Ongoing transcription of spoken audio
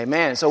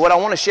Amen. So what I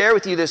want to share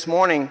with you this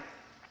morning,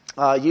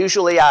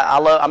 usually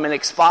I'm an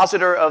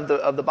expositor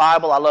of the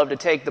Bible. I love to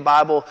take the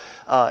Bible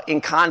in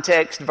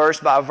context,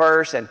 verse by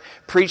verse, and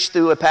preach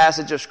through a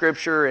passage of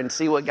Scripture and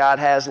see what God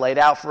has laid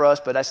out for us.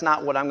 But that's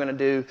not what I'm going to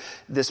do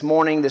this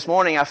morning. This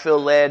morning I feel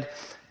led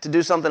to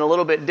do something a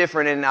little bit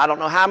different. And I don't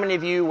know how many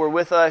of you were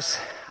with us.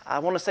 I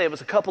want to say it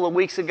was a couple of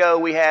weeks ago.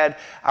 We had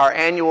our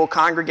annual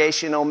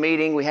congregational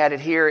meeting. We had it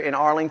here in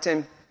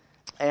Arlington.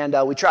 And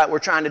we're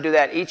trying to do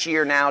that each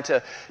year now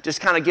to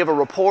just kind of give a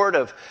report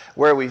of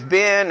where we've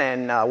been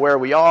and where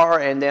we are,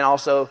 and then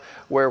also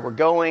where we're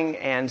going.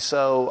 And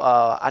so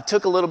I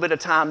took a little bit of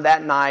time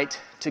that night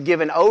to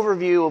give an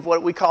overview of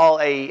what we call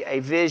a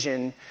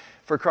vision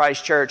for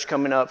Christ Church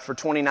coming up for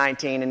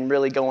 2019 and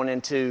really going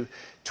into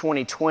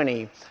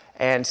 2020.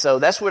 And so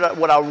that's what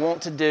I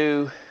want to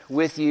do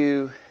with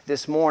you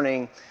this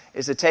morning,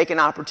 is to take an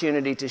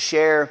opportunity to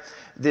share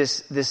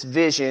this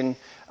vision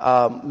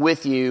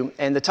with you.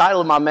 And the title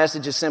of my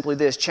message is simply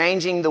this: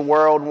 Changing the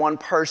World One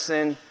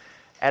Person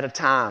at a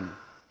Time.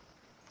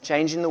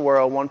 Changing the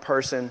world one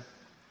person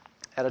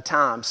at a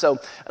time. So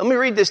let me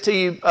read this to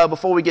you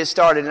before we get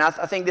started. And I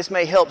think this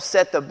may help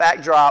set the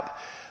backdrop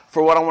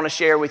for what I want to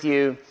share with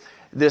you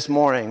this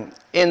morning.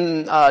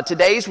 In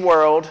today's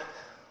world,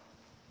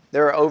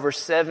 there are over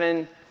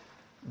 7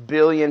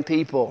 billion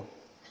people,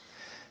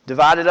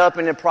 divided up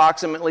in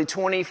approximately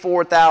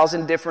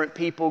 24,000 different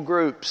people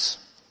groups.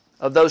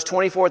 Of those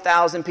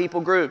 24,000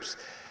 people groups,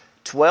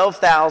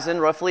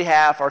 12,000, roughly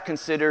half, are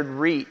considered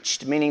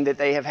reached, meaning that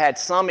they have had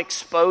some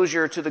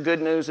exposure to the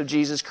good news of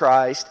Jesus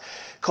Christ.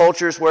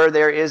 Cultures where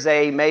there is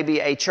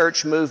maybe a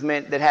church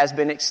movement that has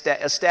been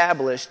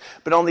established.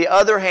 But on the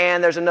other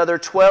hand, there's another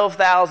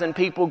 12,000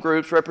 people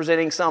groups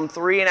representing some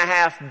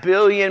 3.5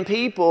 billion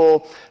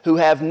people who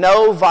have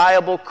no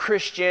viable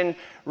Christian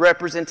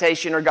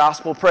representation or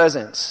gospel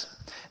presence.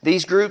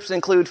 These groups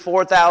include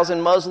 4,000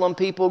 Muslim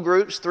people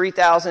groups,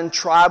 3,000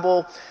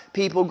 tribal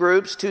people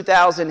groups,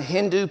 2,000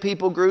 Hindu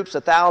people groups,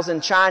 1,000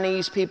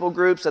 Chinese people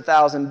groups,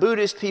 1,000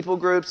 Buddhist people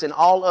groups, and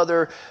all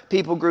other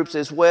people groups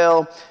as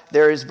well.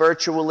 There is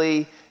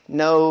virtually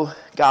no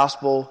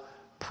gospel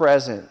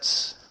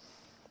presence.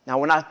 Now,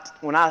 when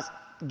I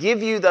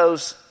give you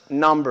those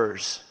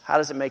numbers, how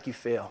does it make you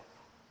feel?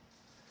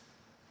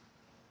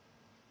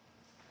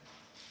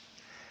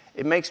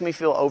 It makes me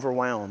feel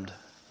overwhelmed.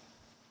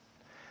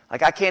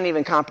 Like, I can't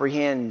even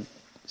comprehend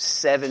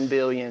 7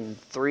 billion,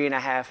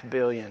 3.5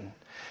 billion.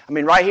 I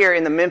mean, right here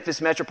in the Memphis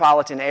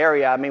metropolitan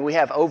area, I mean, we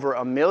have over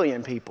 1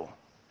 million people.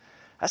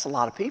 That's a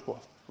lot of people,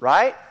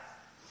 right?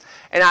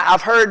 And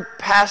I've heard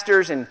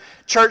pastors and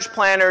church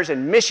planners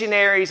and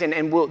missionaries, and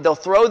they'll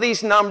throw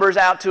these numbers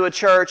out to a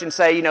church and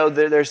say, you know,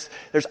 there's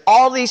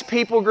all these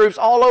people groups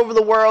all over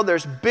the world.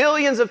 There's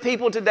billions of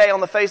people today on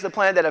the face of the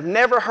planet that have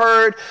never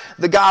heard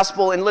the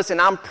gospel. And listen,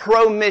 I'm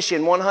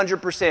pro-mission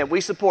 100%.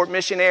 We support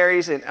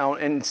missionaries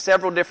in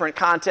several different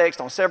contexts,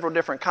 on several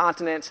different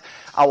continents.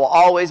 I will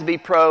always be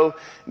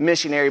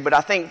pro-missionary. But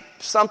I think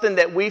something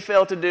that we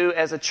fail to do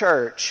as a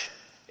church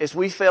is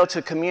we fail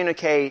to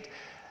communicate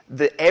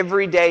the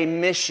everyday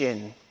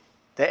mission,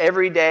 the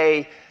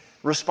everyday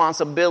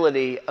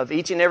responsibility of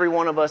each and every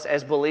one of us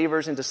as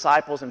believers and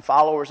disciples and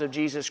followers of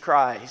Jesus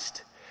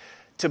Christ,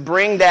 to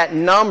bring that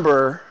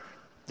number,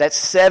 that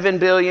 7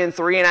 billion,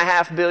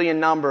 3.5 billion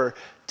number,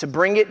 to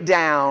bring it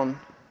down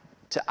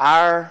to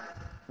our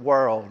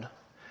world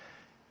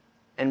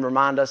and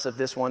remind us of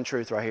this one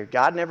truth right here.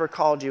 God never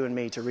called you and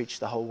me to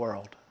reach the whole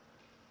world.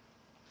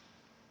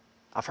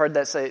 I've heard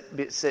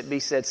that be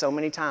said so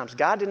many times.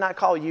 God did not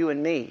call you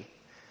and me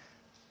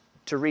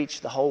to reach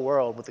the whole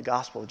world with the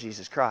gospel of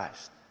Jesus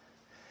Christ.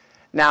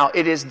 Now,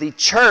 it is the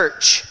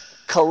church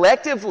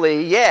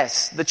collectively,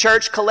 yes, the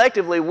church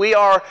collectively, we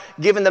are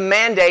given the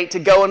mandate to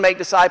go and make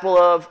disciples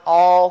of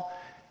all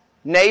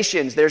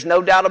nations. There's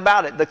no doubt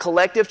about it. The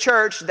collective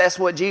church, that's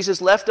what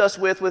Jesus left us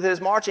with his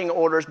marching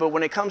orders. But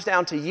when it comes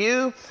down to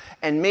you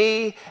and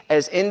me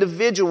as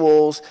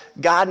individuals,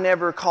 God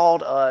never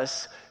called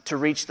us to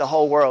reach the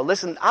whole world.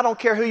 Listen, I don't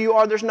care who you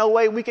are. There's no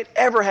way we could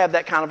ever have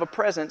that kind of a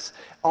presence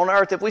on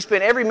earth. If we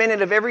spent every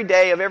minute of every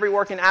day, of every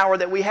working hour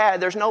that we had,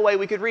 there's no way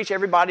we could reach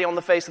everybody on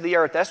the face of the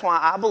earth. That's why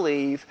I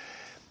believe,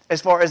 as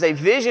far as a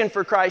vision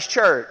for Christ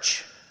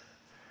Church,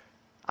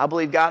 I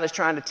believe God is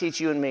trying to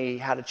teach you and me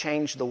how to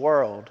change the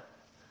world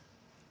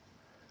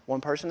one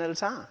person at a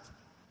time.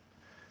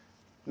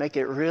 Make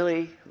it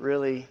really,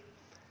 really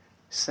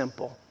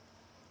simple.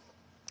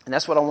 And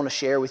that's what I want to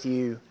share with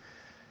you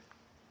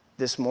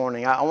this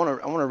morning. I want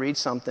to read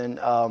something.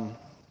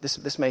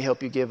 This may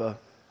help you give a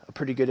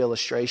pretty good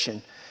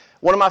illustration.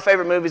 One of my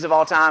favorite movies of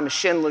all time is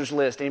Schindler's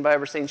List. Anybody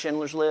ever seen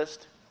Schindler's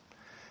List?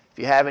 If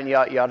you haven't, you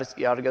ought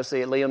to go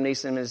see it. Liam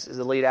Neeson is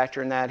the lead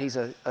actor in that. He's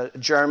a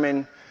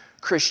German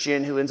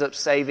Christian who ends up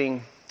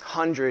saving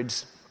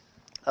hundreds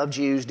of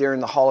Jews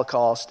during the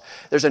Holocaust.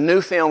 There's a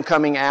new film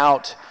coming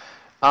out.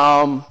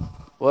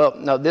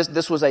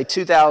 This was a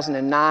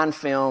 2009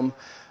 film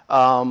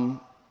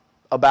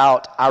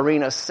about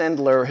Irina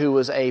Sendler, who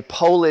was a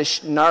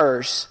Polish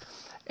nurse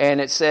And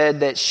it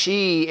said that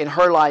she, in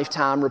her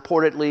lifetime,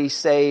 reportedly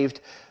saved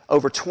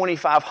over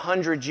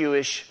 2,500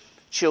 Jewish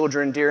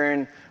children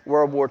during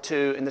World War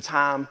II in the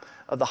time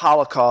of the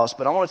Holocaust.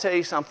 But I want to tell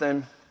you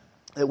something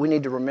that we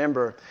need to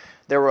remember.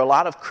 There were a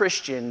lot of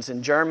Christians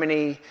in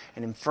Germany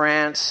and in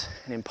France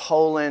and in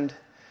Poland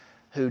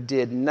who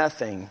did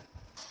nothing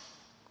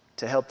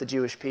to help the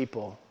Jewish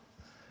people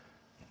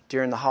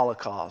during the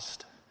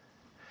Holocaust.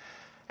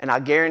 And I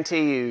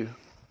guarantee you,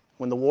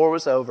 when the war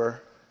was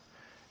over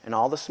and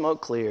all the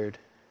smoke cleared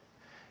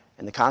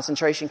and the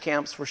concentration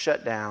camps were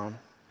shut down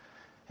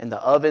and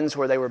the ovens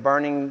where they were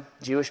burning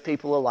Jewish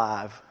people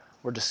alive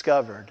were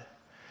discovered,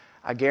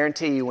 I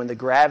guarantee you, when the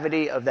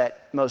gravity of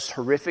that most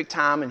horrific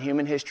time in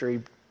human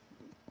history,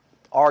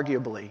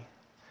 arguably,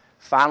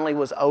 finally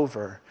was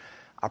over,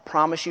 I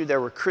promise you there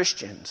were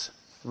Christians,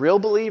 real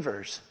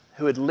believers,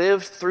 who had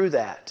lived through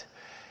that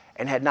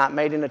and had not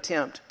made an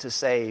attempt to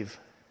save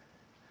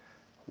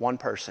one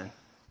person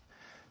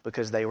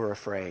because they were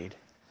afraid.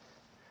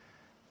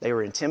 They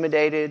were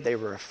intimidated. They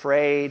were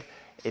afraid.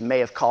 It may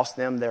have cost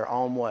them their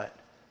own what?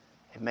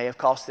 It may have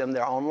cost them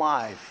their own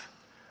life.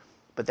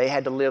 But they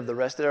had to live the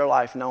rest of their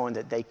life knowing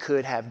that they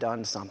could have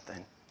done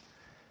something.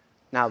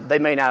 Now, they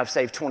may not have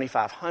saved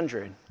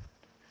 2,500,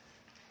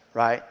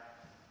 right?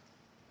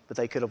 But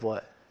they could have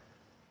what?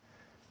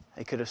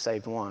 They could have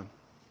saved one.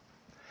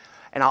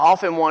 And I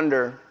often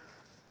wonder,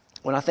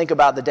 when I think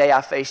about the day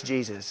I face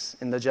Jesus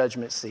in the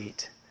judgment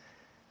seat,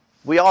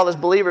 we all as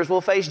believers will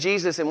face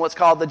Jesus in what's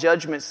called the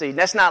judgment seat. And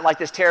that's not like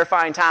this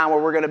terrifying time where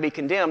we're going to be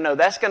condemned. No,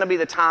 that's going to be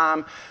the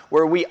time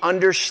where we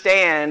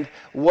understand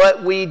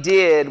what we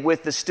did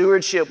with the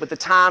stewardship, with the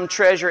time,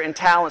 treasure, and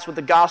talents with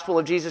the gospel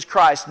of Jesus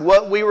Christ,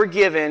 what we were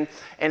given,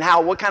 and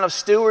what kind of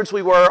stewards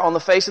we were on the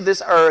face of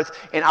this earth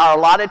in our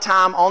allotted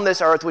time on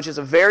this earth, which is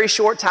a very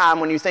short time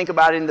when you think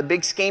about it in the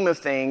big scheme of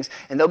things.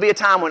 And there'll be a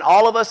time when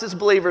all of us as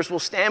believers will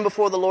stand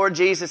before the Lord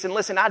Jesus. And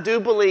listen, I do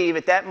believe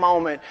at that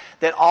moment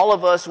that all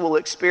of us will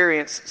experience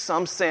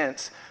some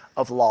sense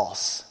of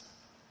loss.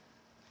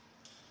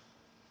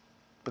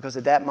 Because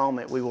at that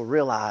moment we will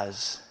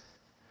realize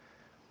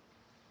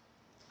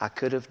I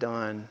could have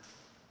done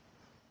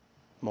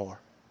more.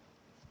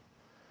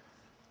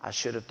 I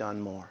should have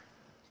done more.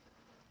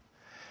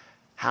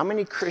 How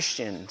many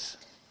Christians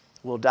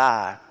will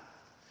die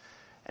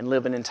and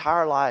live an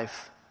entire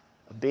life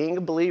of being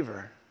a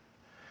believer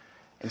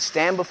and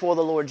stand before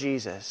the Lord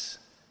Jesus,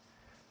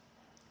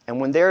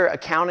 and when their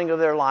accounting of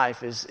their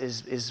life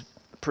is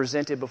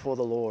presented before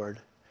the Lord,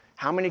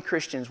 how many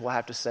Christians will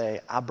have to say,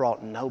 I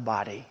brought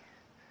nobody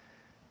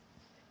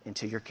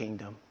into your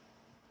kingdom?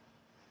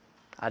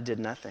 I did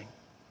nothing.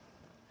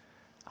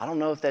 I don't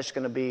know if that's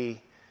going to be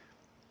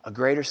a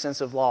greater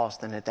sense of loss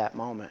than at that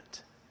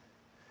moment.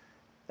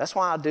 That's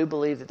why I do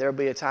believe that there will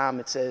be a time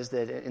that says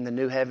that in the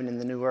new heaven and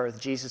the new earth,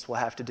 Jesus will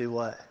have to do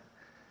what?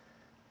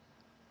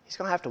 He's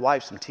going to have to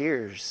wipe some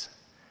tears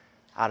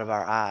out of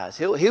our eyes.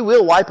 He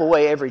will wipe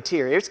away every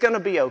tear. It's going to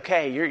be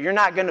okay. You're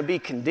not going to be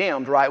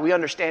condemned, right? We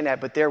understand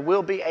that. But there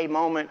will be a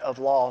moment of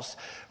loss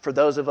for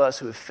those of us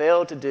who have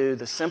failed to do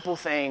the simple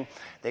thing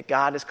that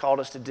God has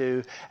called us to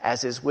do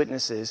as His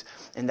witnesses,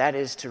 and that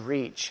is to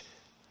reach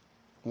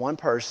one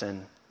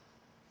person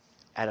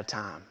at a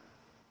time.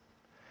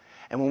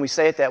 And when we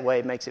say it that way,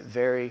 it makes it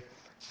very,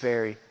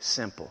 very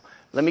simple.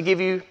 Let me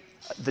give you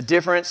the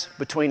difference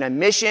between a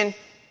mission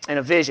and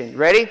a vision.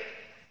 Ready?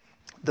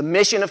 The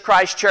mission of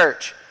Christ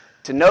Church: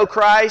 to know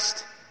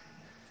Christ,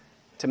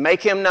 to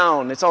make Him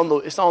known. It's on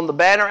the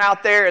banner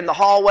out there in the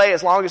hallway.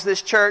 As long as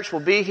this church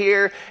will be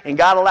here and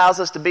God allows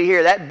us to be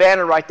here, that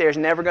banner right there is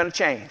never going to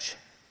change.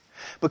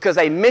 Because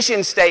a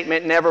mission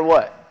statement never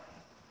what?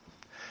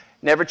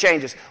 Never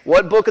changes.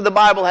 What book of the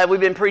Bible have we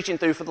been preaching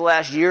through for the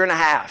last year and a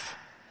half?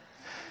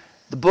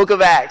 The book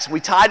of Acts. We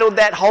titled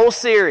that whole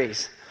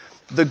series,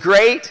 The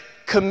Great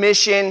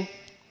Commission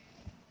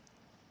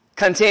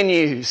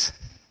Continues.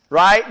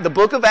 Right? The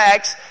book of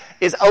Acts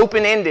is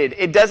open-ended.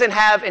 It doesn't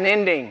have an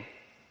ending.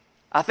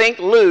 I think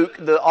Luke,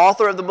 the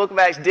author of the book of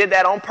Acts, did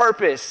that on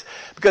purpose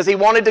because he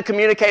wanted to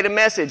communicate a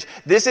message.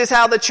 This is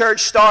how the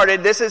church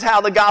started. This is how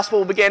the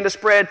gospel began to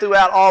spread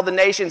throughout all the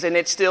nations, and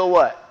it's still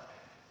what?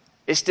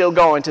 It's still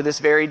going to this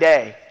very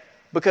day.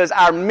 Because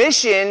our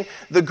mission,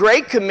 the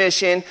Great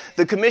Commission,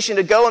 the commission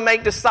to go and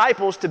make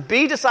disciples, to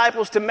be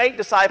disciples, to make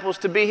disciples,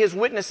 to be His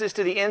witnesses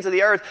to the ends of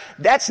the earth,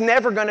 that's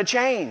never going to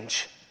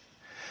change.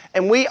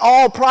 And we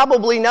all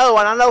probably know,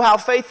 and I know how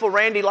faithful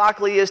Randy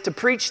Lockley is to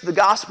preach the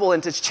gospel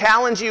and to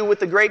challenge you with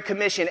the Great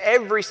Commission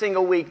every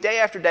single week, day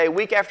after day,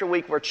 week after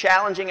week. We're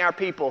challenging our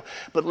people.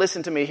 But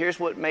listen to me, here's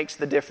what makes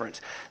the difference.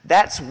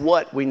 That's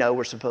what we know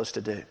we're supposed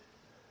to do.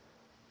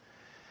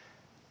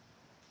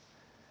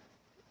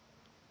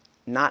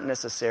 Not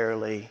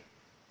necessarily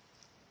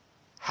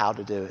how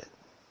to do it.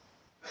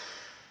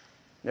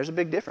 There's a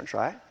big difference,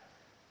 right?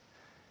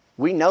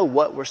 We know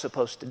what we're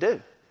supposed to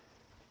do.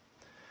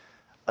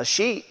 A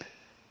sheep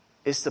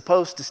is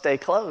supposed to stay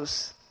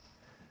close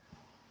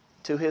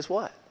to his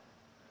what?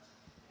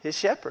 His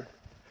shepherd.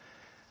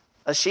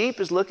 A sheep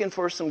is looking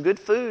for some good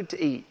food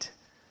to eat.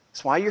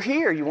 That's why you're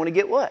here. You want to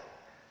get what?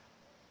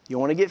 You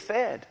want to get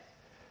fed.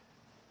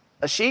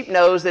 A sheep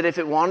knows that if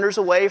it wanders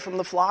away from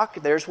the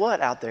flock, there's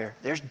what out there?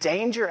 There's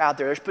danger out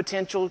there. There's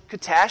potential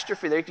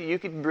catastrophe. You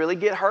could really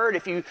get hurt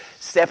if you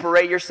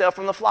separate yourself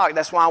from the flock.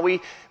 That's why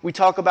we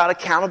talk about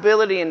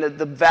accountability and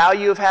the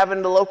value of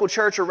having the local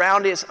church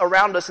around us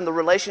and the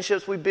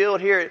relationships we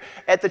build here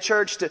at the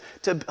church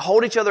to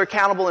hold each other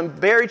accountable and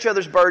bear each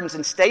other's burdens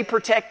and stay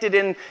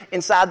protected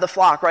inside the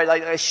flock, right?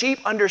 Like a sheep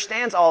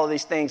understands all of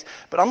these things.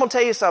 But I'm going to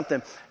tell you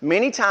something.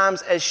 Many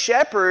times as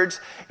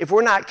shepherds, if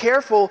we're not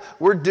careful,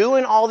 we're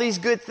doing all these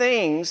good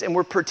things and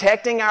we're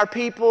protecting our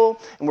people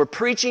and we're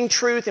preaching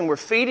truth and we're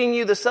feeding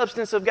you the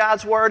substance of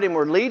God's word and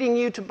we're leading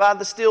you by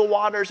the still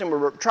waters and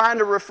we're trying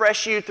to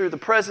refresh you through the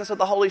presence of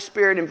the Holy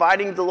Spirit,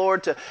 inviting the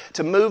Lord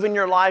to move in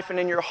your life and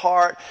in your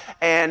heart,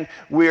 and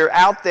we're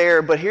out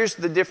there. But here's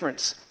the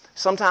difference.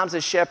 Sometimes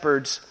as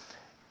shepherds,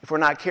 if we're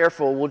not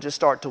careful, we'll just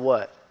start to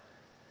what?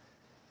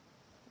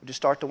 We'll just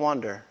start to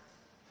wander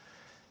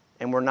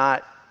and we're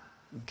not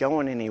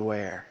going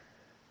anywhere.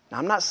 Now,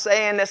 I'm not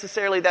saying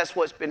necessarily that's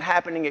what's been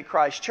happening at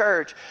Christ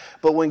Church,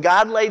 but when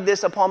God laid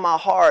this upon my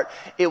heart,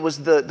 it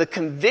was the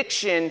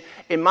conviction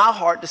in my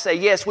heart to say,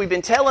 yes, we've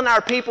been telling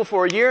our people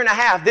for a year and a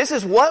half, this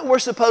is what we're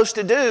supposed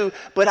to do,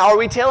 but are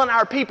we telling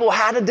our people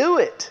how to do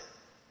it?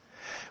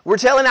 We're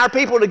telling our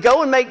people to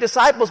go and make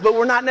disciples, but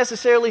we're not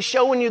necessarily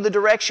showing you the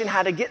direction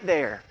how to get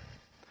there.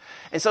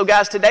 And so,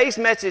 guys, today's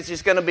message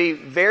is going to be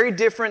very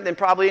different than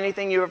probably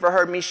anything you've ever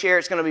heard me share.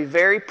 It's going to be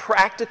very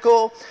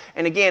practical.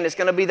 And again, it's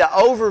going to be the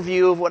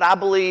overview of what I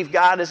believe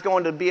God is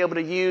going to be able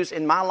to use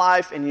in my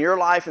life, in your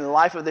life, in the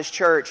life of this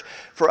church,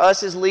 for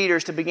us as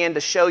leaders to begin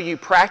to show you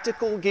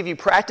give you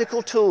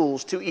practical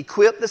tools to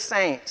equip the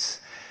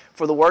saints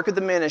for the work of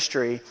the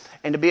ministry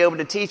and to be able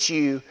to teach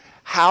you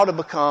how to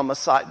become a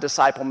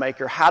disciple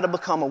maker, how to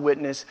become a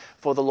witness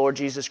for the Lord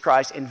Jesus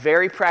Christ in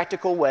very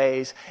practical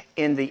ways,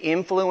 in the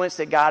influence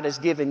that God has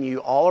given you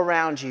all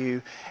around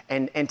you,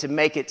 and to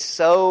make it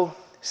so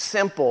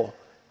simple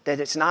that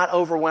it's not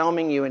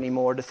overwhelming you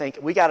anymore to think,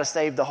 we got to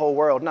save the whole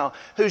world. No,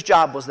 whose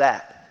job was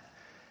that?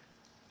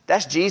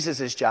 That's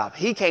Jesus' job.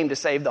 He came to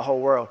save the whole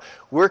world.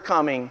 We're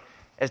coming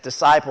as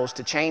disciples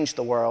to change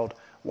the world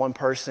one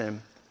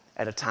person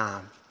at a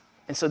time.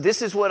 And so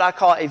this is what I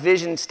call a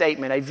vision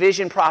statement, a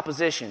vision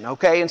proposition,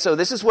 okay? And so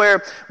this is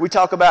where we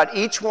talk about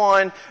each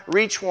one,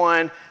 reach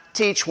one,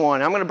 teach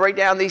one. I'm going to break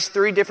down these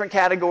three different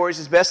categories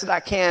as best that I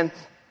can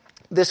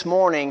this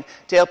morning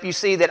to help you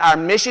see that our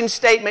mission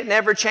statement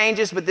never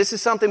changes, but this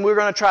is something we're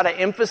going to try to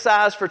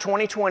emphasize for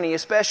 2020,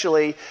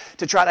 especially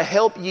to try to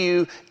help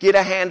you get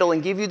a handle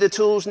and give you the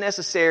tools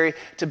necessary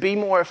to be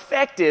more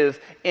effective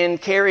in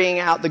carrying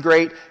out the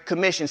Great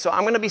Commission. So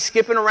I'm going to be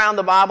skipping around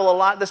the Bible a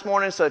lot this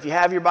morning, so if you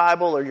have your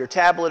Bible or your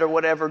tablet or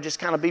whatever, just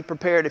kind of be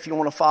prepared if you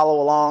want to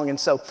follow along. And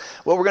so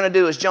what we're going to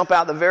do is jump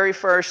out the very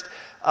first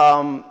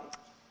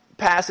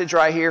passage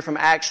right here from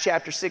Acts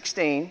chapter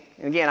 16.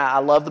 And again, I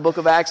love the book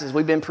of Acts as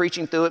we've been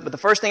preaching through it. But the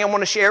first thing I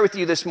want to share with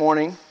you this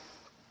morning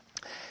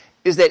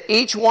is that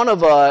each one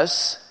of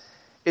us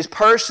is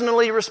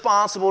personally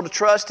responsible to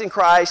trust in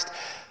Christ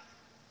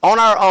on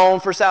our own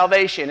for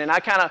salvation. And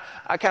I kind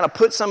of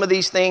put some of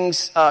these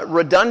things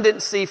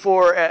redundancy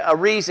for a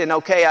reason.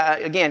 Okay,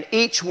 again,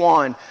 each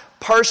one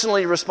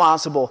personally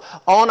responsible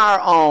on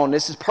our own.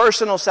 This is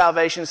personal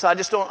salvation. So I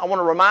want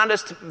to remind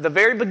us to the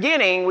very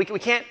beginning, we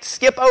can't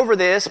skip over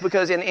this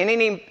because in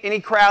any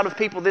crowd of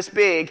people this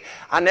big,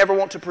 I never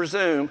want to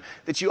presume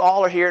that you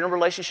all are here in a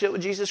relationship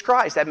with Jesus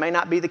Christ. That may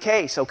not be the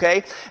case,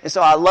 okay? And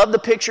so I love the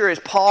picture as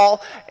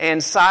Paul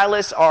and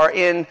Silas are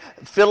in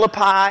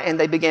Philippi and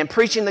they began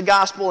preaching the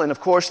gospel. And of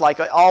course, like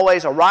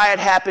always, a riot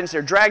happens.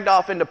 They're dragged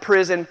off into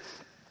prison.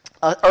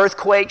 An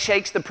earthquake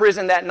shakes the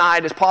prison that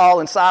night as Paul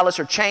and Silas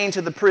are chained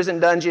to the prison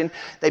dungeon.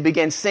 They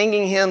begin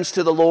singing hymns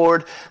to the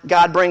Lord.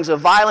 God brings a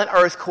violent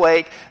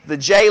earthquake. The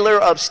jailer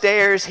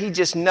upstairs, he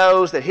just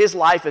knows that his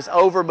life is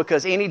over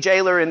because any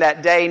jailer in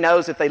that day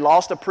knows if they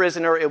lost a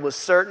prisoner, it was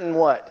certain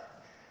what?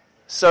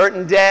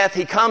 Certain death.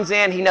 He comes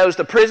in, he knows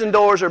the prison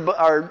doors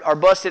are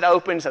busted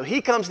open, so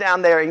he comes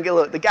down there and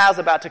look, the guy's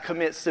about to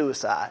commit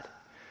suicide.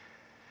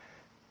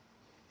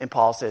 And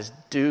Paul says,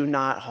 do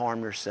not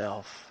harm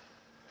yourself.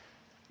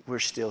 We're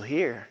still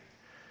here.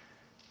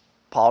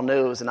 Paul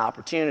knew it was an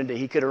opportunity.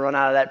 He could have run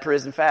out of that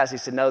prison fast. He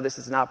said, no, this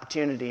is an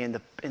opportunity. And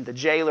the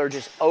jailer,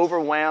 just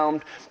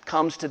overwhelmed,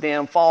 comes to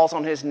them, falls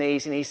on his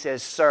knees, and he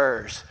says,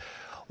 sirs,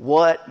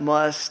 what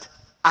must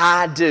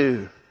I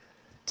do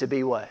to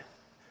be what?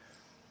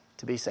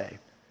 To be saved.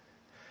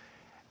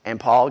 And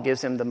Paul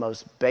gives him the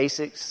most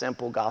basic,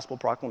 simple gospel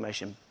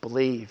proclamation.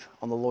 Believe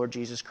on the Lord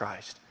Jesus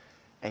Christ,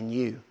 and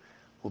you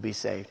will be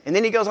saved. And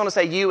then he goes on to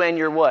say, you and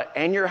your what?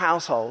 And your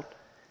household.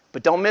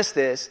 But don't miss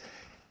this.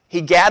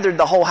 He gathered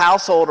the whole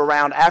household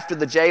around after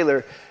the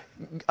jailer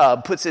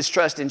puts his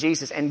trust in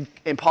Jesus. And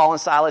Paul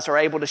and Silas are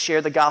able to share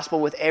the gospel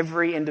with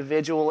every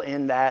individual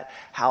in that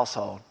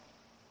household.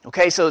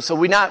 Okay, so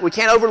we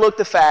can't overlook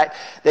the fact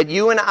that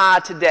you and I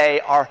today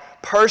are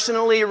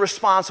personally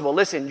responsible.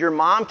 Listen, your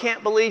mom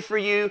can't believe for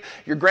you,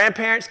 your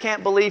grandparents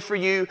can't believe for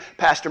you,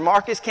 Pastor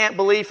Marcus can't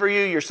believe for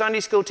you, your Sunday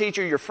school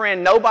teacher, your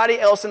friend, nobody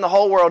else in the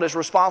whole world is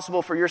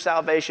responsible for your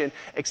salvation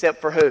except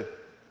for who?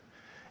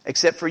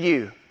 Except for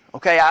you.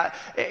 Okay,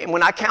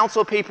 when I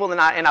counsel people and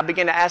I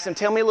begin to ask them,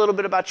 tell me a little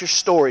bit about your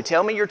story,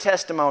 tell me your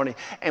testimony.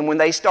 And when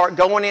they start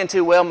going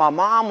into, well, my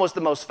mom was the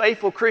most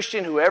faithful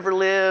Christian who ever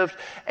lived,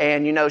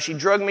 and she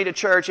drugged me to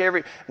church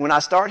when I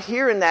start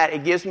hearing that,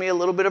 it gives me a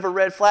little bit of a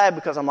red flag,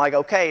 because I'm like,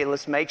 okay,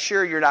 let's make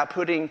sure you're not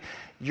putting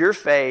your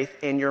faith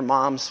in your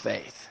mom's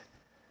faith.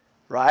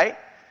 Right?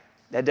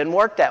 That doesn't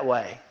work that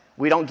way.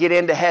 We don't get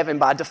into heaven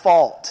by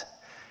default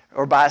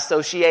or by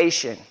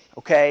association.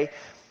 Okay?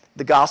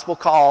 The gospel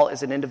call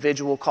is an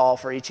individual call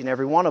for each and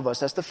every one of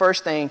us. That's the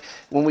first thing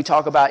when we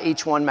talk about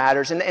each one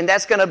matters. And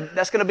that's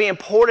gonna be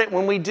important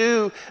when we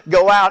do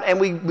go out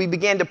and we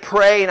begin to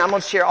pray. And I'm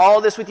going to share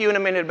all this with you in a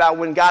minute about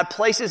when God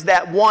places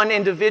that one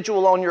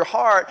individual on your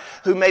heart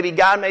who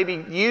God may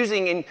be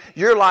using in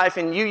your life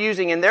and you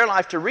using in their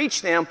life to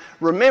reach them.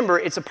 Remember,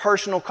 it's a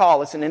personal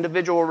call. It's an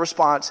individual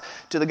response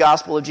to the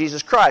gospel of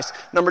Jesus Christ.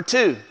 Number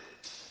 2.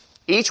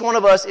 Each one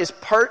of us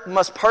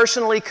must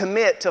personally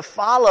commit to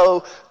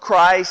follow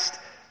Christ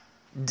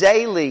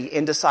daily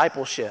in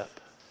discipleship.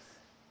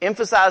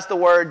 Emphasize the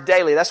word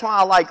daily. That's why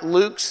I like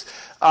Luke's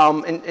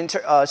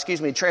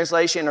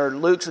translation, or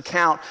Luke's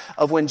account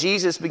of when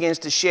Jesus begins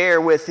to share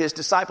with his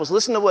disciples.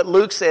 Listen to what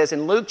Luke says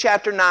in Luke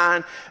chapter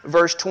 9,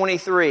 verse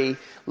 23.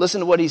 Listen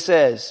to what he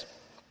says.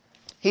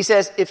 He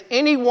says, "If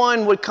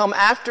anyone would come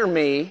after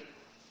me,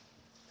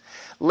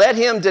 let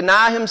him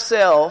deny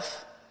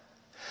himself."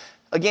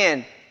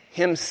 Again,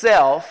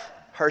 himself,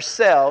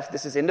 herself,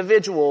 this is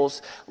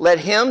individuals. Let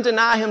him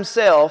deny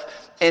himself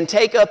and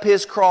take up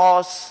his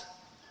cross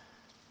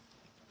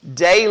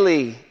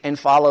daily and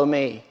follow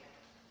me.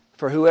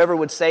 For whoever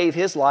would save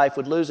his life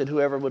would lose it.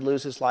 Whoever would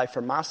lose his life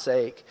for my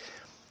sake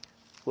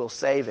will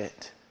save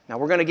it. Now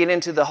we're going to get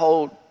into the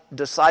whole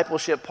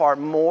discipleship part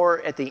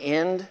more at the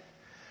end.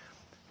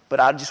 But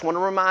I just want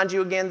to remind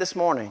you again this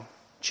morning.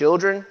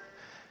 Children,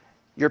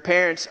 your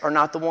parents are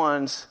not the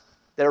ones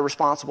that are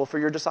responsible for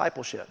your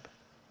discipleship.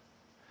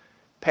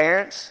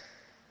 Parents,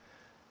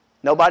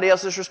 nobody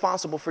else is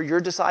responsible for your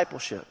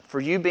discipleship,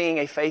 for you being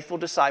a faithful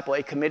disciple,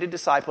 a committed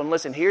disciple. And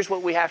listen, here's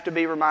what we have to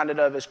be reminded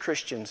of as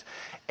Christians.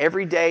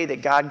 Every day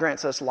that God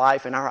grants us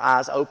life and our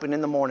eyes open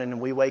in the morning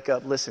and we wake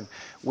up, listen,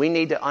 we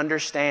need to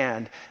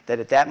understand that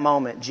at that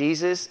moment,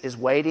 Jesus is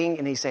waiting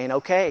and he's saying,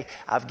 okay,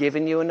 I've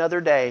given you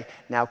another day.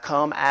 Now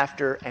come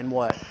after and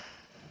what?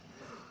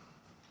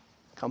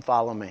 Come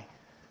follow me.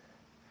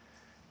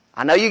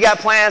 I know you got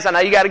plans. I know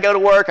you got to go to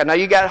work. I know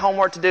you got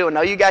homework to do. I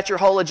know you got your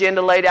whole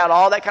agenda laid out,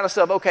 all that kind of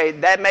stuff. Okay,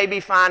 that may be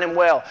fine and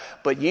well.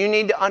 But you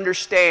need to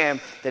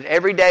understand that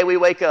every day we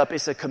wake up,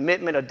 it's a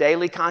commitment, a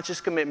daily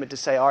conscious commitment to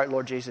say, all right,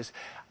 Lord Jesus,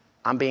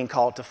 I'm being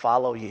called to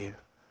follow you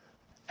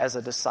as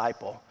a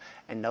disciple.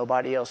 And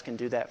nobody else can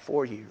do that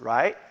for you,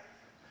 right?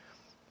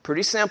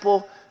 Pretty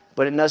simple,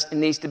 but it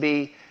needs to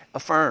be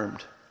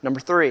affirmed. Number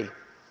 3,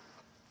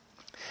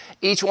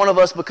 each one of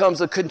us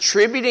becomes a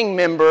contributing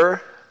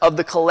member of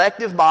the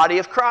collective body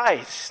of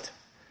Christ.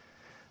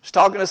 I was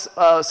talking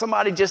to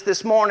somebody just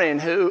this morning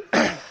who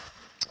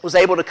was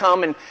able to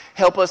come and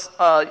help us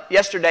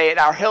yesterday at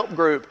our help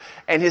group,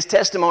 and his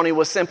testimony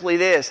was simply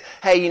this: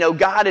 hey,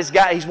 God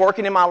He's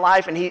working in my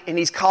life, and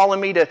He's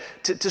calling me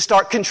to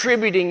start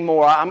contributing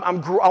more. I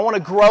want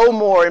to grow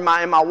more in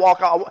my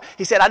walk.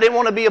 He said, I didn't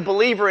want to be a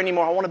believer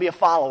anymore. I want to be a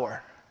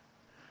follower.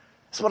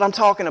 That's what I'm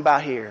talking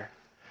about here.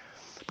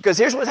 Because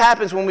here's what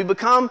happens when we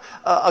become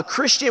a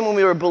Christian, when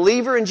we are a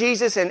believer in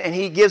Jesus and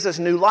He gives us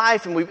new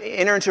life and we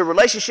enter into a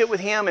relationship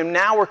with Him, and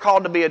now we're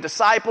called to be a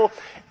disciple.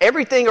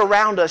 Everything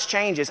around us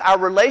changes. Our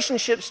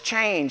relationships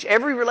change.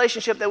 Every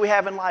relationship that we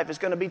have in life is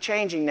going to be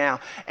changing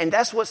now. And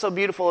that's what's so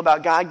beautiful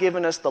about God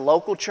giving us the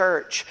local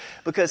church,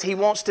 because He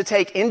wants to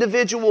take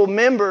individual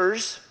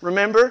members.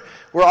 Remember,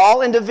 we're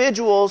all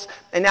individuals,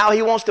 and now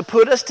He wants to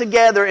put us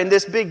together in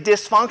this big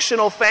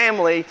dysfunctional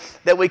family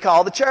that we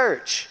call the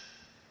church.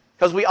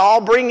 Because we all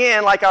bring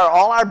in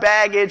all our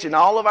baggage and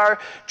all of our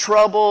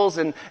troubles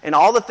and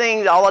all the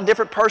things, all the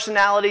different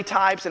personality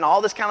types and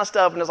all this kind of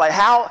stuff. And it's like,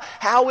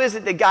 how is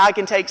it that God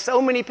can take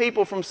so many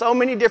people from so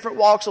many different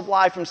walks of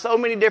life, from so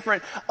many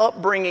different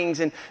upbringings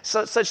and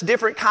such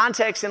different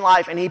contexts in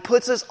life, and He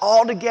puts us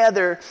all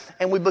together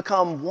and we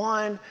become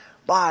one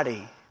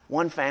body,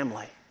 one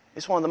family.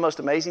 It's one of the most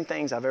amazing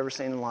things I've ever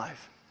seen in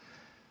life.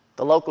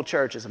 The local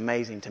church is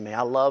amazing to me.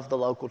 I love the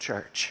local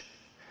church.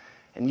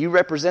 And you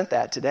represent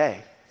that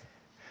today.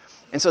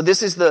 And so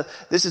this is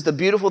the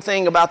beautiful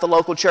thing about the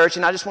local church.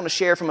 And I just want to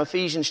share from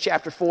Ephesians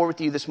chapter 4 with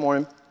you this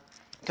morning.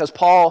 Because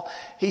Paul,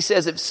 he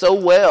says it so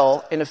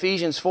well in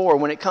Ephesians 4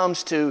 when it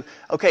comes to,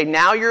 okay,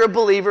 now you're a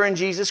believer in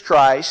Jesus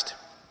Christ.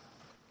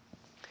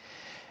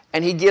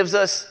 And he gives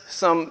us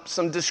some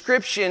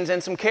descriptions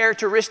and some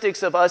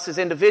characteristics of us as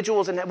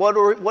individuals. And what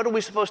are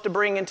we supposed to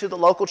bring into the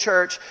local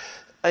church?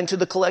 into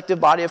the collective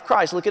body of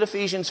Christ. Look at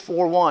Ephesians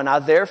 4:1. I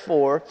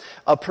therefore,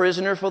 a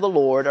prisoner for the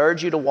Lord,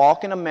 urge you to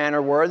walk in a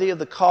manner worthy of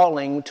the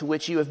calling to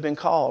which you have been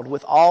called,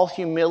 with all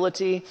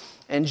humility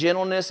and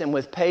gentleness and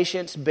with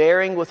patience,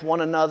 bearing with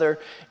one another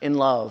in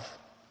love,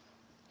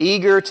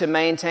 eager to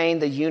maintain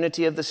the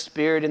unity of the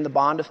Spirit in the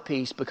bond of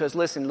peace. Because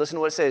listen to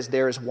what it says.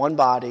 There is one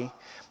body,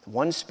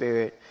 one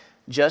Spirit,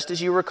 just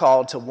as you were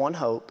called to one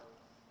hope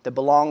that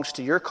belongs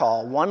to your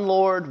call, one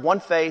Lord, one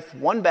faith,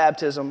 one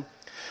baptism,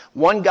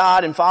 one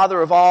God and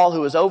Father of all,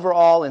 who is over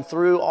all and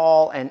through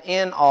all and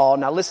in all.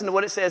 Now listen to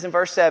what it says in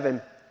verse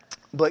 7.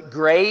 But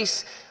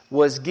grace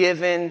was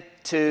given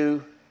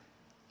to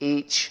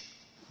each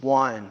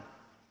one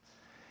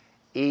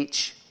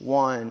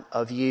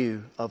of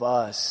you, of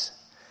us,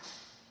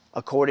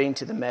 according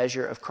to the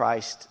measure of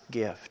Christ's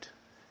gift.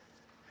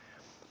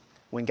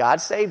 When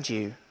God saved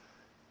you,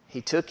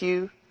 He took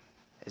you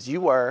as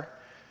you were,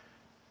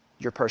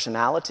 your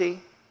personality,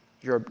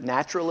 your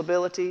natural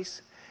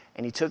abilities,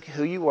 and He took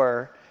who you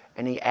were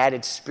and He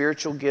added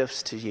spiritual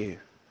gifts to you.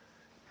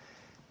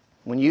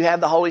 When you have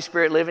the Holy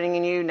Spirit living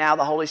in you, now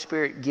the Holy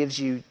Spirit gives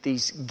you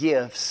these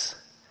gifts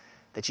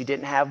that you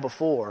didn't have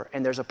before.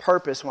 And there's a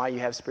purpose why you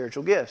have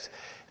spiritual gifts.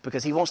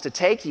 Because He wants to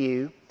take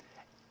you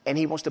and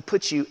He wants to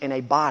put you in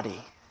a body.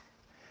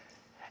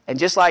 And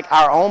just like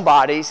our own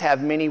bodies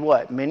have many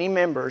what? Many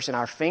members, and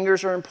our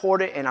fingers are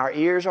important, and our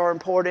ears are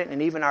important,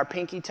 and even our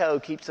pinky toe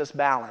keeps us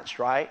balanced,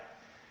 right?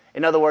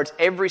 In other words,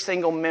 every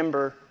single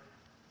member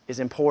is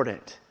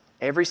important.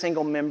 Every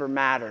single member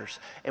matters.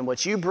 And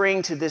what you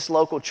bring to this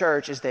local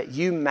church is that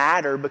you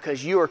matter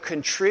because you are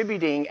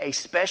contributing a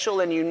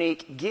special and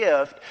unique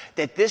gift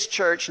that this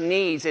church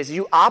needs. As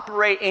you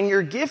operate in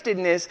your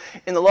giftedness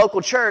in the local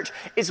church,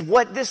 is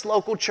what this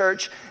local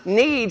church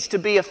needs to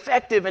be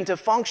effective and to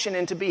function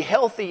and to be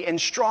healthy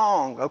and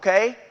strong,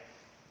 okay?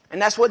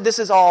 And that's what this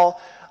is all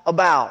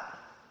about.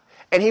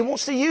 And He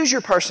wants to use your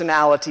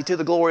personality to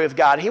the glory of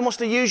God. He wants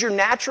to use your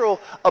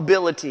natural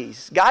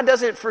abilities. God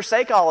doesn't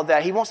forsake all of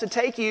that. He wants to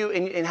take you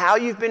in how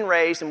you've been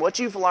raised and what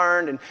you've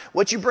learned and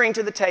what you bring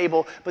to the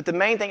table. But the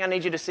main thing I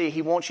need you to see,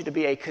 He wants you to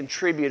be a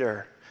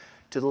contributor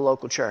to the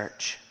local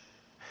church,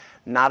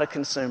 not a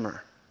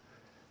consumer.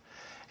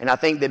 And I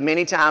think that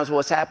many times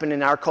what's happened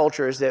in our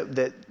culture is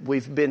that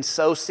we've been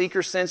so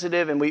seeker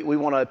sensitive, and we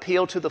want to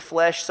appeal to the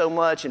flesh so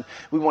much, and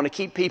we want to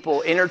keep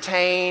people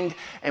entertained,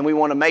 and we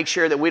want to make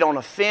sure that we don't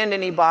offend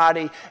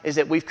anybody, is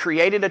that we've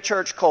created a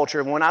church culture.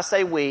 And when I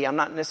say we, I'm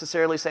not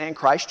necessarily saying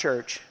Christ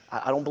Church.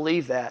 I don't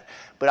believe that.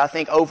 But I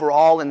think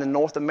overall in the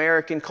North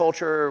American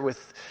culture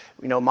with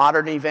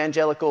modern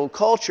evangelical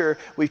culture,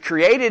 we've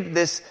created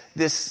this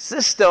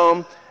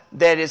system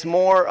that is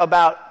more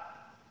about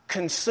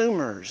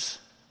consumers.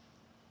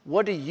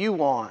 What do you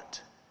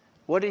want?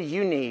 What do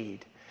you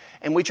need?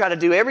 And we try to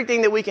do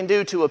everything that we can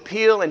do to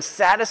appeal and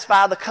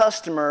satisfy the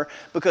customer,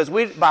 because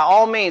by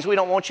all means, we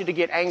don't want you to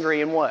get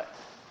angry and what?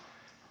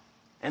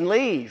 And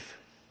leave.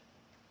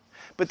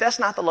 But that's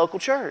not the local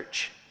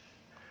church.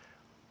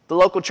 The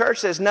local church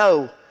says,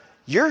 no,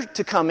 you're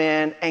to come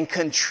in and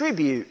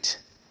contribute.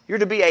 You're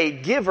to be a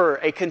giver,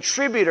 a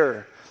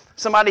contributor.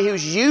 Somebody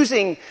who's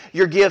using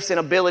your gifts and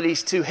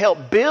abilities to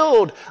help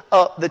build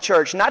up the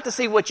church. Not to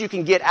see what you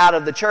can get out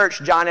of the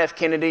church. John F.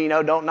 Kennedy,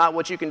 not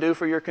what you can do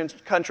for your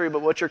country,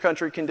 but what your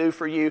country can do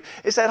for you.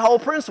 It's that whole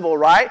principle,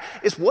 right?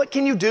 It's what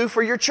can you do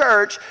for your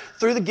church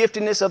through the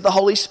giftedness of the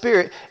Holy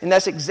Spirit. And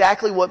that's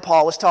exactly what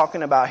Paul is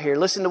talking about here.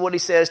 Listen to what he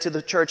says to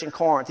the church in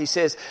Corinth. He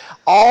says,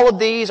 all of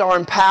these are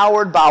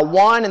empowered by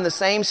one and the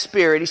same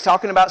Spirit. He's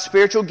talking about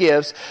spiritual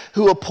gifts,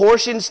 who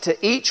apportions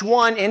to each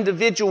one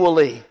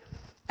individually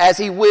as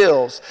He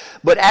wills.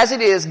 But as it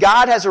is,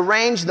 God has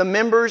arranged the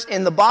members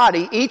in the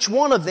body, each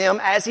one of them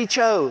as He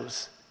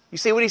chose. You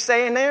see what he's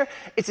saying there?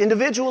 It's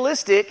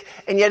individualistic,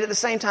 and yet at the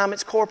same time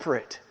it's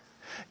corporate.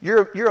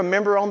 You're a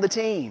member on the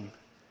team.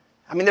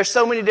 I mean, there's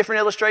so many different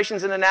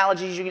illustrations and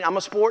analogies. I'm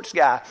a sports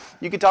guy.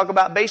 You can talk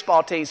about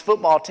baseball teams,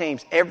 football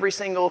teams. Every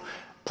single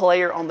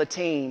player on the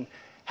team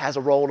has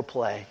a role to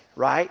play,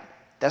 right?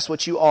 That's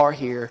what you are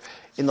here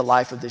in the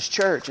life of this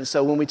church. And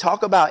so when we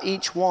talk about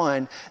each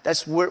one,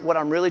 that's what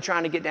I'm really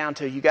trying to get down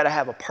to. You got to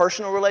have a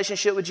personal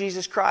relationship with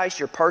Jesus Christ.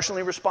 You're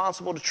personally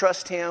responsible to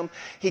trust Him.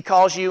 He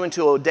calls you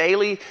into a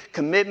daily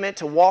commitment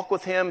to walk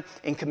with Him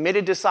in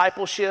committed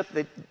discipleship,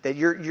 that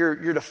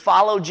you're to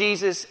follow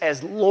Jesus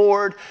as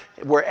Lord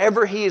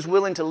wherever He is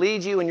willing to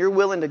lead you and you're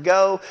willing to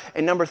go.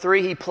 And number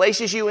 3, He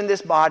places you in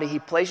this body. He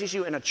places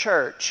you in a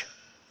church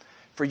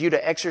for you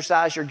to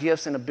exercise your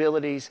gifts and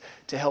abilities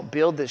to help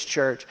build this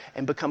church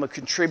and become a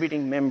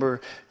contributing member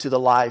to the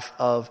life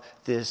of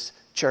this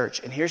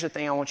church. And here's the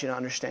thing I want you to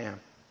understand.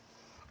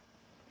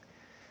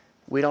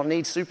 We don't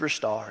need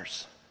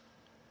superstars.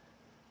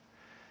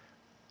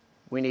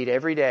 We need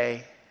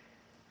everyday,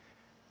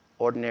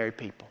 ordinary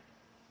people.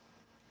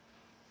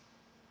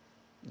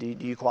 Do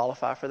you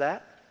qualify for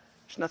that?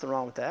 There's nothing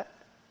wrong with that.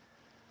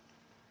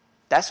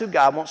 That's who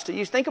God wants to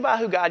use. Think about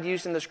who God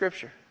used in the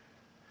Scripture.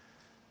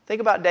 Think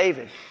about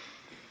David.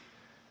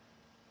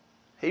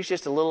 He's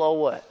just a little old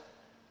what?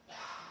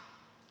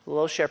 A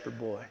little old shepherd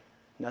boy.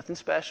 Nothing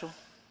special.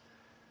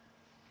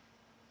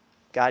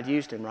 God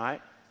used him,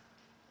 right?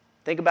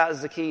 Think about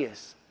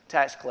Zacchaeus,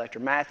 tax collector.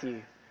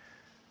 Matthew,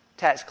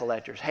 tax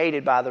collectors,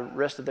 hated by the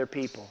rest of their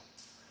people.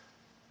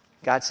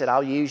 God said,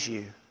 I'll use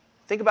you.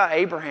 Think about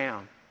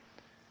Abraham.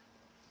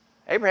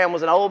 Abraham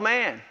was an old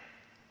man.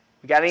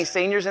 You got any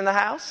seniors in the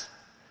house?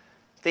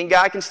 Think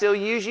God can still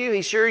use you?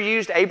 He sure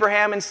used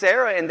Abraham and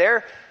Sarah in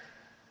their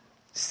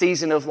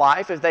season of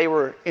life if they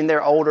were in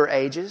their older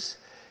ages.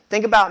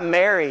 Think about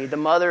Mary, the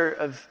mother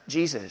of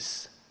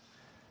Jesus.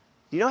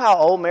 Do you know how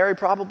old Mary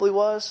probably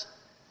was?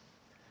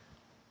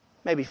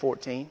 Maybe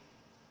 14.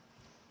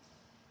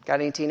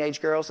 Got any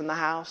teenage girls in the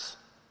house?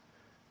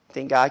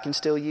 Think God can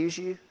still use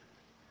you?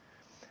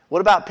 What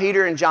about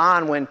Peter and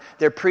John when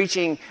they're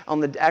preaching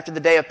after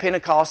the day of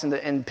Pentecost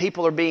and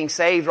people are being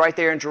saved right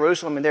there in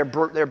Jerusalem and they're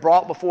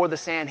brought before the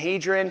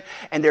Sanhedrin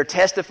and they're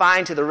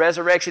testifying to the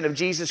resurrection of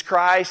Jesus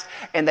Christ,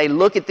 and they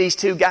look at these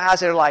two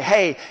guys and they're like,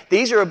 hey,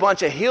 these are a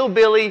bunch of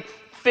hillbilly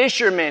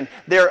fishermen.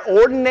 They're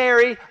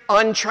ordinary,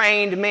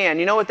 untrained men.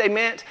 You know what they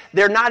meant?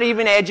 They're not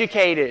even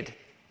educated.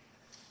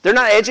 They're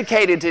not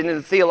educated in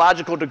a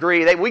theological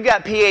degree. We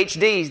got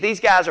PhDs. These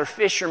guys are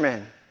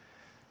fishermen.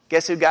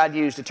 Guess who God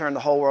used to turn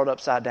the whole world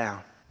upside down?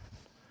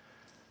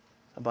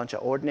 A bunch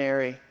of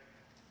ordinary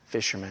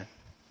fishermen,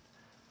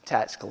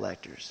 tax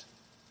collectors,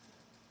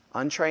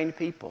 untrained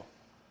people.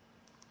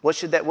 What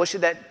should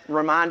that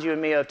remind you and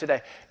me of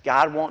today?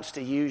 God wants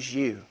to use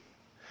you.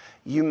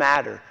 You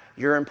matter.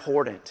 You're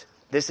important.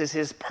 This is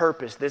His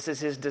purpose. This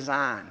is His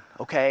design,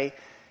 okay?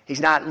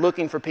 He's not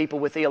looking for people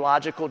with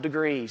theological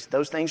degrees.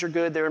 Those things are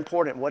good. They're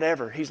important,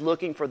 whatever. He's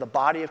looking for the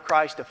body of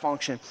Christ to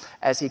function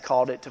as He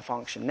called it to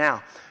function.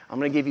 Now, I'm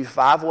going to give you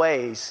 5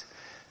 ways,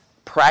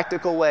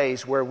 practical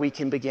ways where we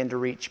can begin to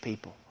reach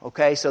people.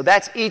 Okay, so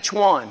that's each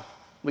one.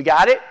 We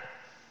got it?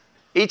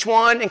 Each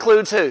one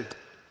includes who?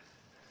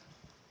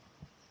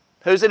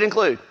 Who's it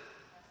include?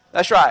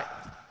 That's right.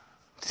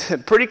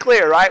 Pretty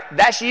clear, right?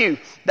 That's you.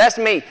 That's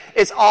me.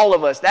 It's all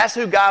of us. That's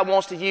who God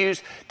wants to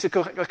use to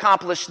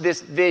accomplish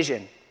this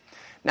vision.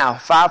 Now,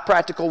 5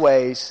 practical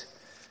ways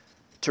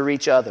to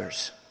reach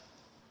others.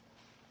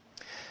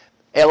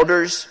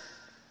 Elders,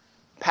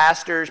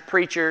 pastors,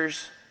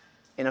 preachers.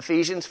 In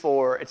Ephesians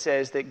 4, it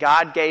says that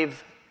God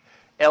gave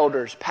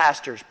elders,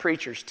 pastors,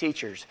 preachers,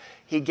 teachers.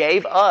 He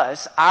gave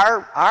us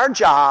our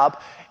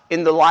job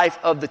in the life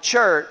of the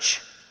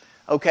church,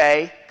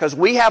 okay? Because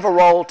we have a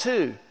role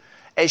too.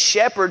 As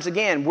shepherds,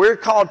 again, we're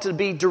called to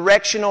be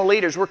directional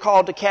leaders. We're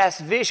called to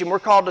cast vision. We're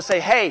called to say,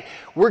 hey,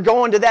 we're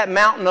going to that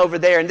mountain over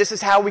there, and this is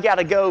how we got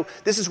to go.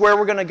 This is where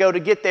we're going to go to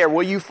get there.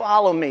 Will you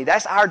follow me?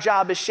 That's our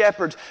job as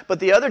shepherds. But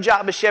the other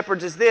job as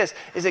shepherds is this,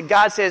 is that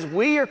God says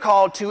we are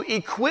called to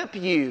equip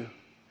you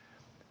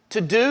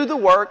to do the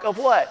work of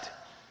what?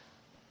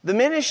 The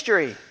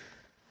ministry.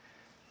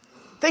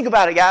 Think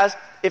about it, guys.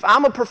 If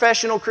I'm a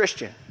professional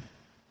Christian,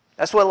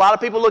 that's what a lot of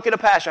people look at a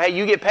pastor. Hey,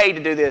 you get paid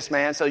to do this,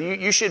 man, so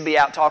you should be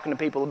out talking to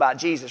people about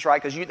Jesus, right?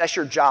 Because that's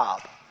your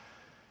job.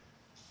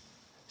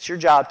 It's your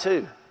job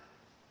too.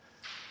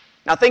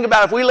 Now think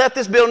about if we left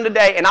this building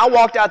today and I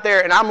walked out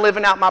there and I'm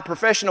living out my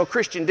professional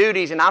Christian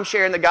duties and I'm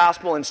sharing the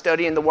gospel and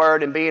studying the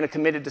Word and being a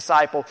committed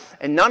disciple,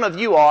 and none of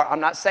you are.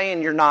 I'm not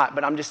saying you're not,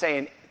 but I'm just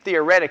saying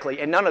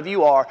theoretically, and none of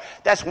you are.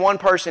 That's one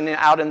person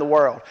out in the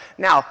world.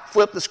 Now,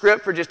 flip the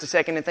script for just a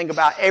second and think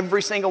about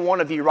every single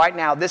one of you right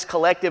now, this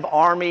collective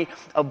army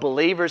of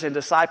believers and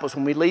disciples.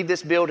 When we leave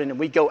this building and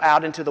we go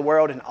out into the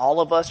world and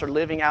all of us are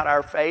living out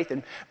our faith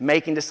and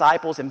making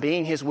disciples and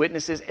being His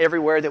witnesses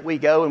everywhere that we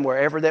go and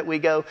wherever that we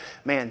go,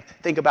 man,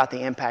 think about the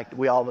impact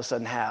we all of a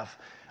sudden have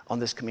on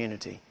this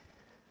community.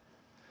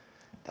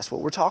 That's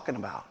what we're talking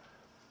about.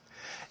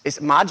 It's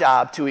my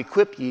job to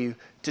equip you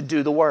to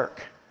do the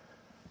work.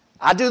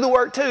 I do the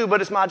work too, but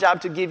it's my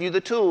job to give you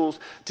the tools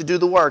to do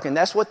the work. And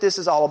that's what this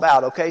is all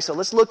about, okay? So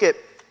let's look at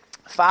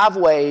 5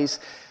 ways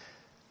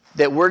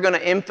that we're going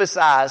to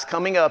emphasize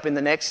coming up in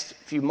the next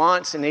few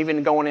months and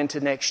even going into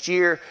next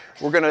year.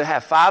 We're going to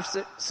have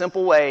 5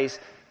 simple ways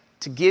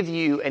to give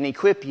you and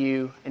equip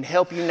you and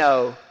help you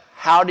know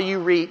how do you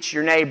reach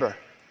your neighbor.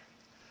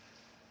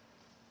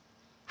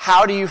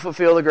 How do you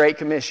fulfill the Great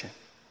Commission?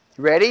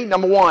 Ready?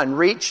 Number 1,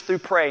 reach through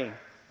praying.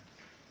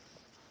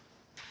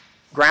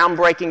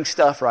 Groundbreaking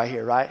stuff right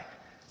here, right?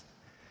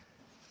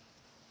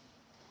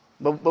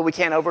 But we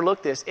can't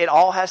overlook this. It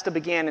all has to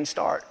begin and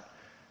start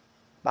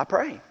by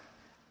praying.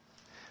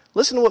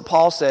 Listen to what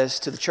Paul says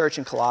to the church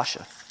in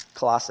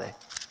Colossae.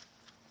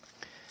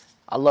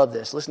 I love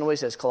this. Listen to what he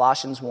says.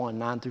 Colossians 1,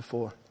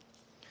 9-4.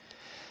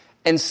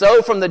 And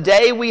so from the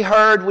day we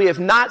heard, we have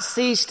not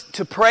ceased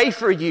to pray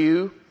for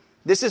you.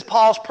 This is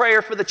Paul's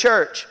prayer for the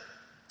church.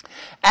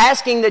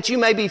 Asking that you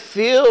may be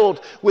filled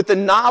with the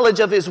knowledge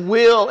of His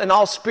will and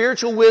all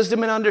spiritual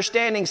wisdom and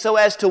understanding, so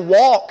as to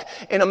walk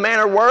in a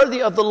manner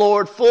worthy of the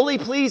Lord, fully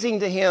pleasing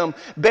to Him,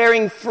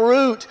 bearing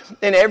fruit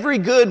in every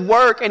good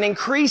work and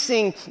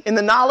increasing in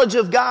the knowledge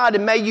of God.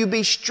 And may you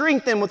be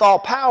strengthened with all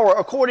power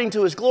according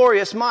to His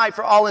glorious might,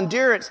 for all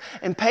endurance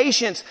and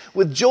patience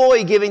with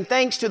joy, giving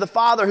thanks to the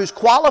Father who's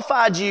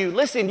qualified you.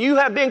 Listen, you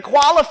have been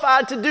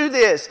qualified to do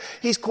this.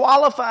 He's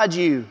qualified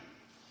you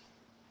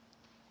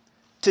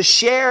to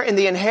share in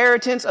the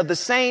inheritance of the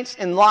saints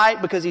in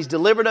light, because He's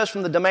delivered us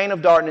from the domain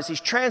of darkness.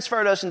 He's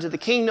transferred us into the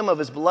kingdom of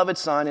His beloved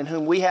Son, in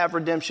whom we have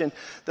redemption,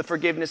 the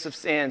forgiveness of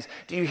sins.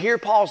 Do you hear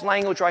Paul's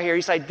language right here?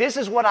 He's like, this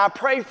is what I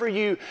pray for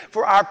you,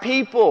 for our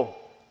people.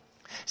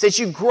 So that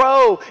you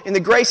grow in the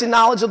grace and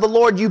knowledge of the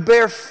Lord. You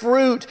bear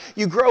fruit.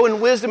 You grow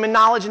in wisdom and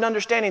knowledge and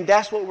understanding.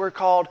 That's what we're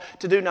called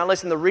to do. Now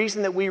listen, the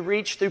reason that we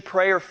reach through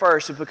prayer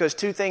first is because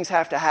two things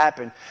have to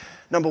happen.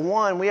 Number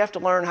one, we have to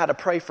learn how to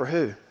pray for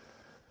who?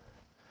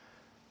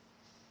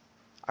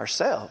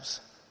 Ourselves.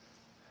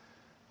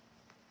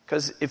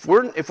 Because if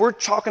we're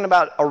talking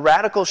about a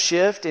radical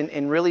shift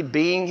in really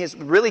being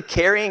really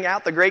carrying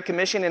out the Great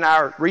Commission in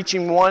our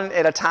reaching one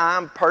at a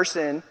time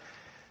person,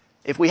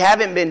 if we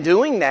haven't been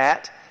doing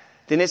that,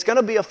 then it's going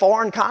to be a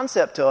foreign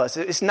concept to us.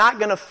 It's not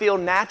going to feel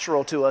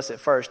natural to us at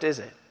first, is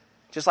it?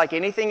 Just like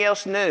anything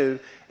else new,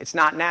 it's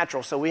not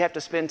natural. So we have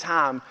to spend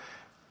time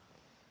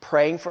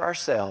praying for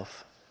ourselves.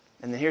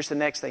 And then here's the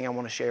next thing I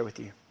want to share with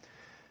you.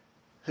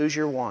 Who's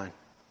your one?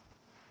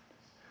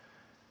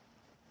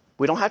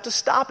 We don't have to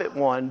stop at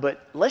one,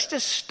 but let's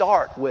just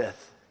start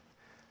with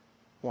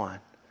one.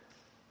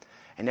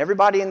 And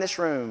everybody in this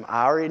room,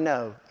 I already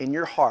know, in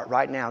your heart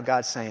right now,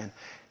 God's saying,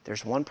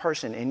 there's one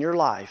person in your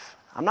life.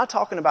 I'm not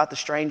talking about the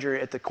stranger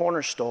at the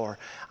corner store.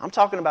 I'm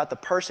talking about the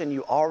person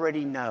you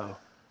already know.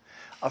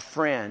 A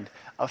friend,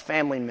 a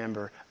family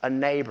member, a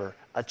neighbor,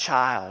 a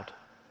child,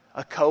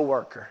 a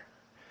coworker.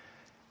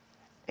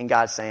 And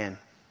God's saying,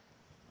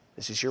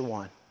 this is your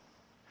one.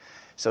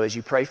 So as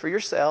you pray for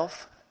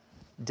yourself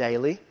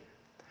daily,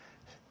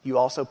 you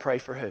also pray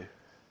for who?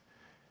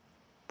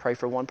 Pray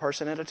for one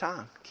person at a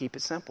time. Keep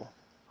it simple,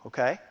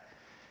 okay?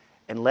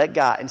 And let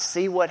God, and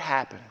see what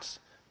happens.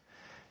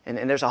 And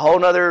there's a whole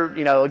nother,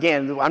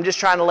 again, I'm just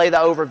trying to lay the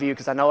overview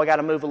because I know I got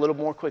to move a little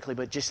more quickly,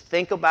 but just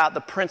think about the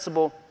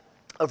principle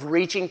of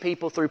reaching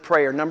people through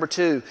prayer. Number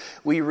two,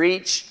 we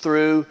reach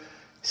through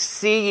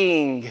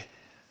seeing.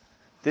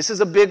 This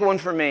is a big one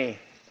for me.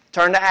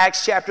 Turn to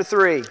Acts chapter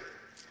 3.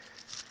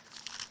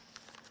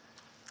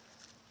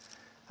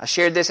 I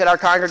shared this at our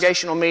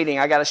congregational meeting.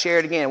 I got to share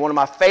it again. One of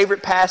my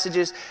favorite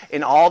passages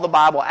in all the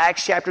Bible,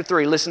 Acts chapter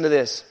 3. Listen to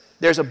this.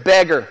 There's a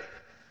beggar.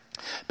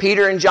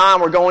 Peter and John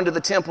were going to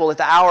the temple at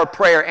the hour of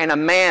prayer, and a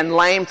man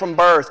lame from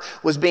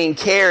birth was being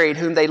carried,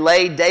 whom they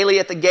laid daily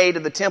at the gate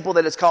of the temple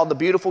that is called the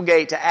Beautiful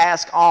Gate, to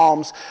ask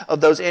alms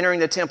of those entering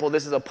the temple.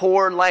 This is a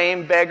poor,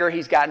 lame beggar.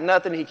 He's got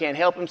nothing. He can't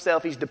help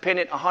himself. He's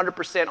dependent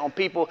 100% on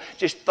people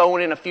just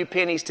throwing in a few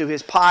pennies to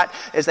his pot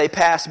as they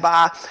pass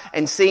by.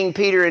 And seeing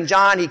Peter and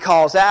John, he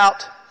calls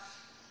out.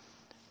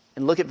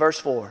 And look at verse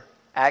 4,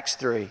 Acts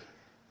 3.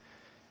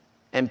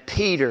 And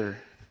Peter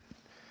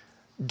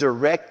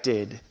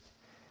directed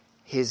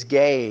his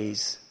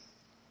gaze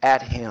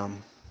at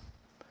him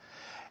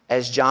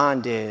as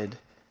John did,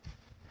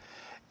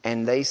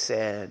 and they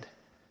said,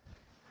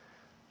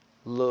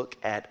 look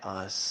at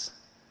us.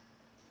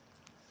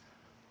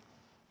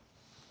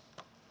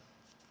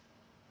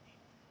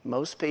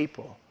 Most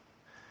people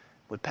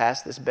would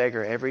pass this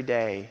beggar every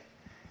day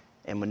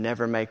and would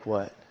never make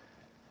what?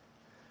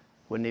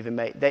 Wouldn't even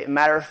make.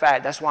 Matter of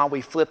fact, that's why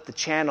we flip the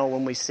channel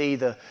when we see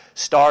the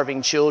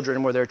starving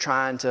children where they're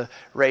trying to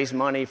raise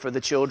money for the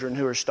children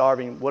who are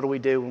starving. What do we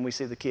do when we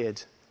see the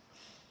kids?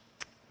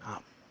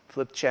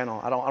 Flip the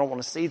channel. I don't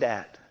want to see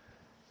that.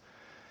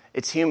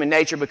 It's human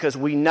nature, because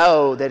we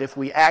know that if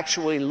we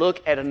actually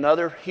look at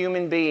another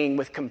human being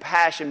with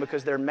compassion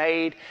because they're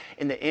made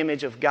in the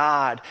image of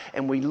God,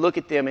 and we look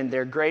at them in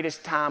their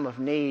greatest time of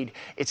need,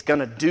 it's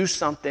going to do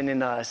something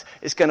in us.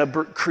 It's going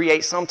to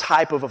create some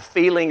type of a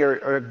feeling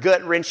or a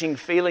gut-wrenching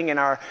feeling in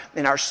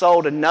our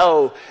soul to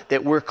know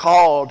that we're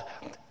called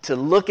to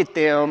look at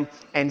them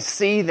and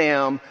see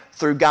them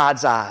through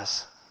God's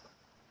eyes.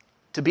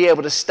 To be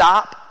able to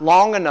stop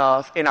long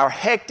enough in our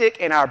hectic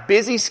and our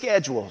busy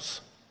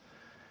schedules,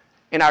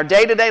 in our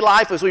day-to-day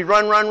life, as we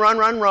run,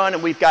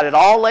 and we've got it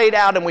all laid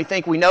out, and we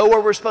think we know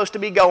where we're supposed to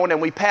be going, and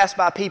we pass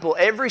by people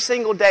every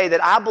single day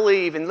that I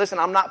believe, and listen,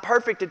 I'm not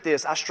perfect at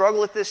this. I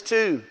struggle at this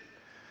too,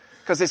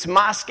 because it's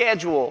my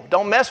schedule.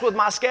 Don't mess with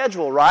my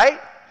schedule, right?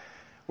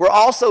 We're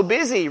all so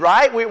busy,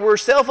 right? We're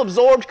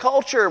self-absorbed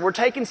culture. We're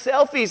taking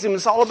selfies, and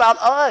it's all about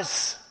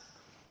us.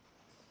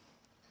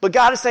 But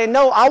God is saying,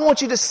 no, I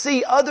want you to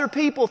see other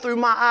people through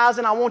my eyes,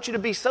 and I want you to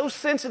be so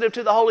sensitive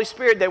to the Holy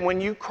Spirit that when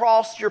you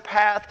cross your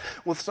path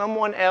with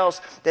someone else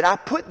that I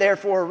put there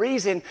for a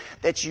reason,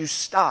 that you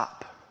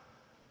stop.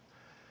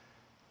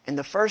 And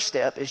the first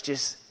step is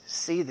just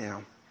see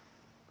them.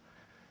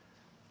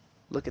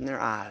 Look in their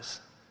eyes.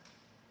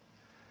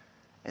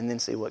 And then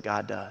see what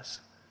God does.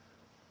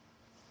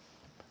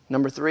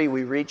 Number 3,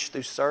 we reach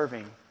through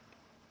serving.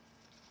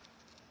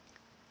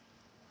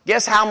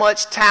 Guess how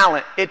much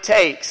talent it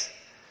takes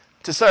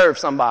to serve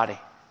somebody?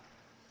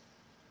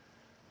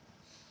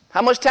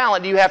 How much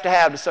talent do you have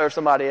to serve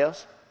somebody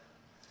else?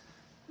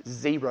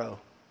 0.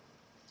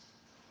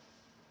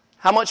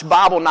 How much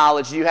Bible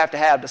knowledge do you have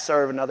to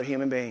serve another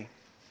human being?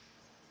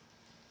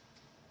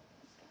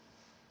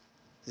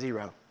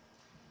 0.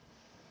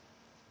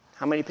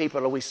 How many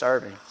people are we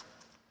serving?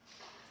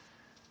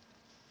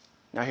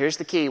 Now, here's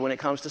the key when it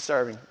comes to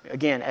serving.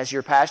 Again, as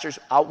your pastors,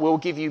 we'll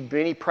give you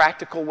many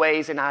practical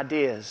ways and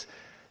ideas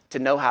to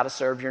know how to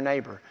serve your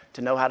neighbor,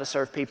 to know how to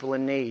serve people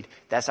in need.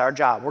 That's our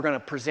job. We're going to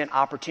present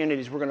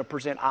opportunities. We're going to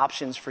present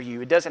options for you.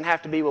 It doesn't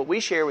have to be what we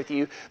share with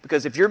you,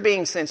 because if you're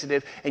being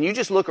sensitive and you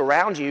just look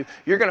around you,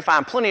 you're going to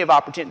find plenty of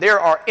opportunities. There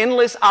are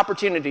endless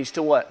opportunities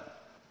to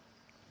what?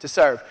 To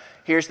serve.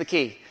 Here's the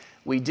key.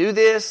 We do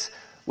this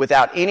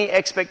without any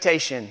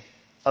expectation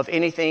of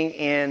anything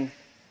in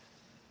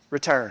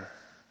return.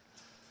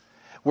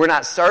 We're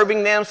not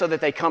serving them so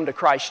that they come to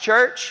Christ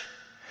Church.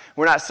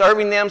 We're not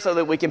serving them so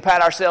that we can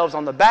pat ourselves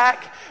on the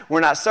back.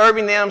 We're not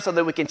serving them so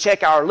that we can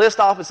check our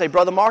list off and say,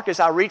 Brother Marcus,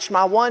 I reached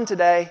my one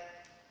today.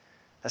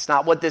 That's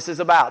not what this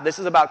is about. This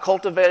is about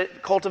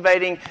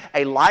cultivating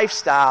a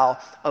lifestyle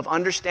of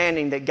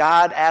understanding that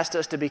God asked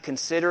us to be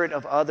considerate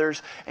of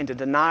others and to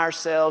deny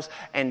ourselves.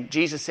 And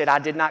Jesus said, I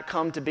did not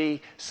come to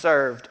be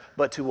served,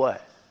 but to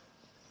what?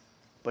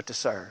 But to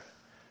serve.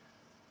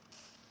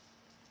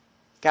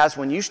 Guys,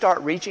 when you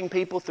start reaching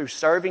people through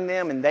serving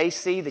them and they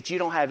see that you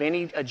don't have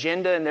any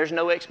agenda and there's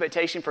no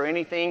expectation for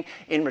anything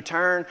in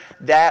return,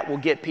 that will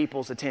get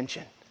people's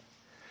attention.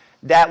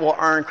 That will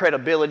earn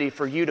credibility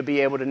for you to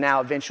be able to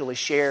now eventually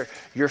share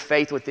your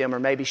faith with them, or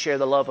maybe share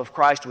the love of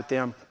Christ with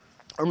them,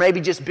 or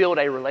maybe just build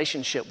a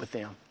relationship with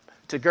them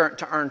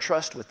to earn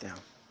trust with them.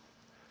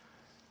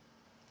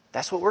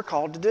 That's what we're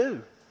called to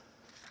do.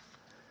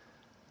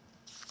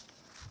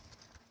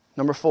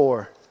 Number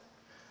 4.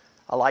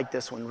 I like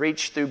this one.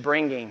 Reach through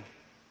bringing.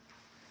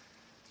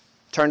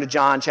 Turn to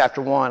John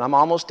chapter 1. I'm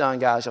almost done,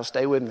 guys. Y'all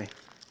stay with me.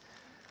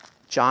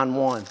 John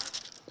 1.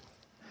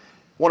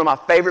 One of my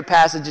favorite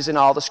passages in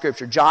all the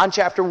Scripture. John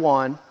chapter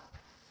 1.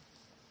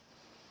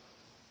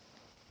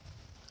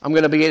 I'm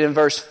going to begin in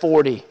verse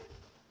 40.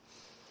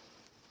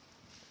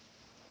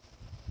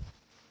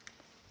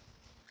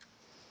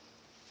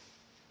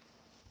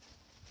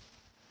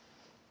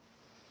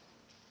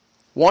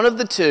 One of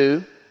the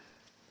two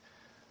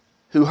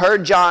who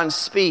heard John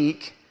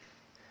speak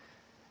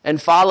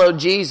and followed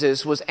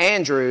Jesus was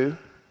Andrew,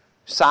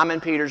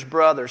 Simon Peter's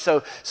brother.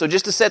 So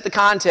just to set the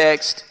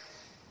context,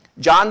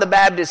 John the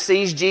Baptist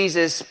sees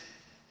Jesus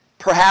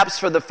perhaps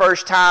for the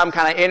first time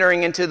kind of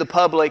entering into the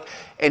public,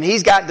 and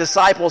he's got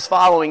disciples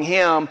following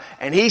him,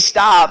 and he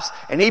stops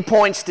and he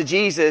points to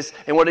Jesus,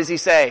 and what does he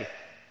say?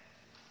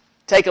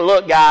 Take a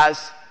look,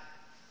 guys.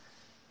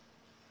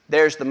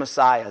 There's the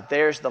Messiah.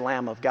 There's the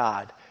Lamb of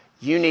God.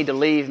 You need to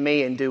leave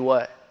me and do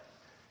what?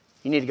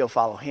 You need to go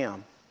follow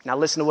him. Now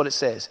listen to what it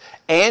says.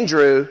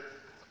 Andrew,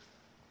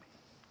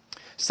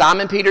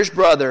 Simon Peter's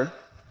brother,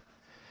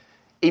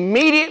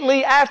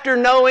 immediately after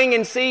knowing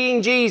and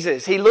seeing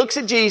Jesus, he looks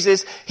at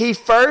Jesus. He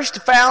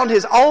first found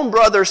his own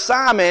brother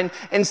Simon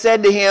and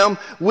said to him,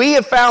 we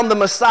have found the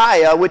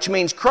Messiah, which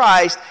means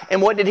Christ.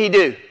 And what did he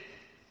do?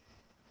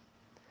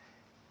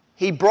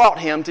 He brought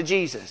him to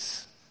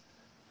Jesus.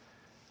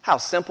 How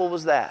simple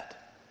was that?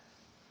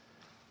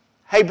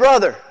 Hey,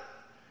 brother,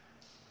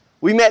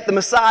 we met the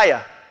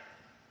Messiah.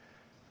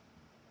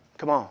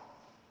 Come on.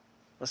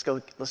 Let's go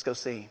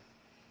see him.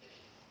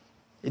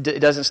 It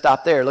doesn't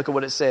stop there. Look at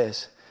what it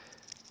says.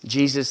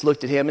 Jesus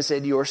looked at him and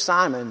said, you are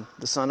Simon,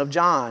 the son of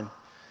John.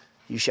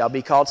 You shall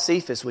be called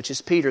Cephas, which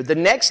is Peter. The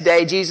next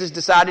day, Jesus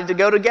decided to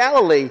go to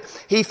Galilee.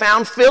 He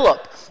found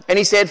Philip, and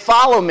he said,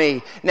 follow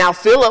me. Now,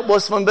 Philip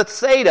was from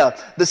Bethsaida,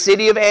 the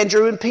city of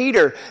Andrew and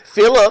Peter.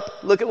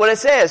 Philip, look at what it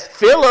says.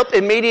 Philip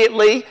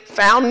immediately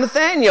found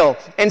Nathanael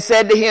and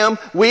said to him,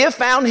 we have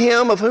found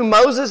him of whom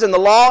Moses and the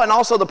law and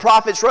also the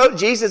prophets wrote,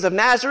 Jesus of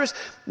Nazareth,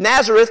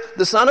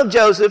 the son of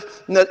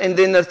Joseph. And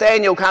then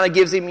Nathanael kind of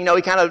gives him, he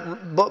kind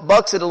of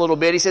bucks it a little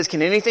bit. He says,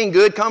 can anything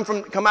good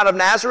come out of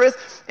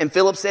Nazareth? And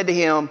Philip said to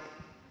him,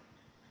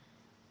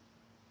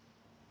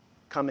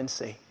 come and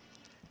see.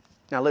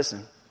 Now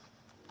listen.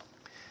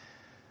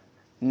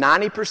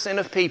 90%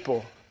 of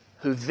people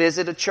who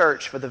visit a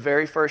church for the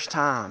very first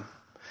time,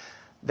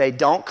 they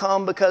don't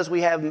come because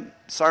we have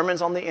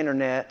sermons on the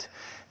internet.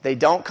 They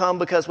don't come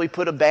because we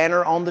put a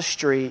banner on the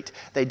street.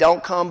 They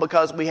don't come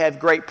because we have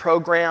great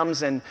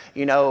programs and,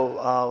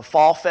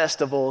 fall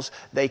festivals.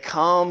 They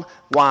come,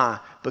 why?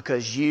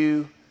 Because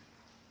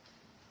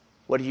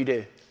what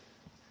do?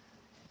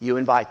 You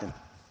invite them.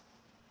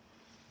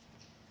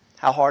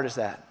 How hard is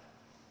that?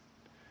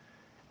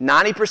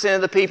 90%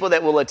 of the people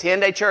that will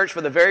attend a church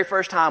for the very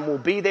first time will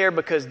be there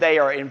because they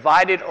are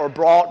invited or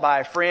brought by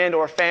a friend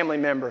or a family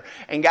member.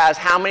 And guys,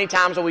 how many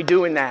times are we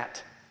doing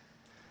that?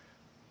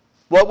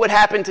 What would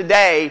happen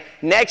today,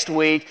 next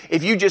week,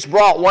 if you just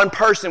brought one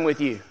person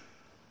with you?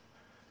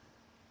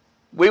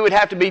 We would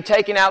have to be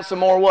taking out some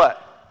more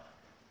what?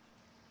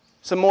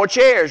 Some more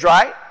chairs,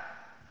 right?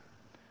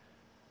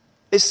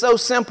 It's so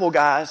simple,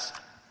 guys.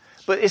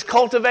 But it's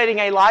cultivating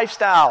a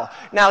lifestyle.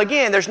 Now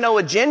again, there's no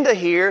agenda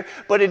here,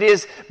 but it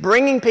is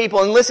bringing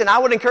people. And listen, I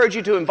would encourage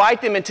you to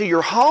invite them into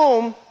your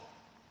home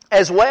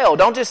as well.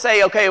 Don't just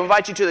say, okay, I'll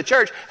invite you to the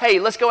church. Hey,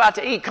 let's go out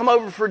to eat. Come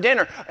over for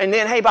dinner. And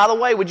then, hey, by the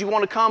way, would you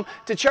want to come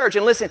to church?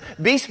 And listen,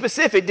 be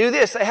specific. Do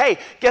this. Say, hey,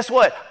 guess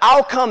what?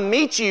 I'll come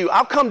meet you.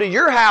 I'll come to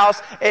your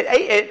house at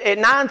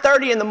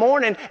 9:30 in the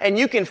morning, and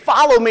you can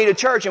follow me to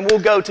church, and we'll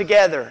go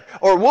together.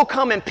 Or we'll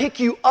come and pick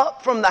you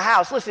up from the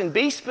house. Listen,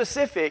 be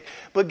specific,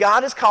 but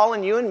God is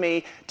calling you and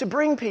me to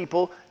bring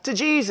people to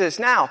Jesus.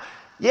 Now,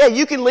 yeah,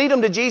 you can lead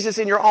them to Jesus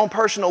in your own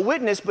personal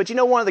witness, but you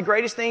know one of the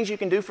greatest things you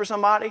can do for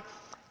somebody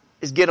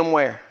is get them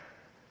where?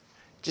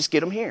 Just get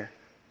them here.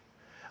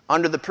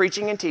 Under the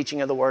preaching and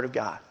teaching of the Word of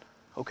God.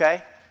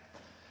 Okay?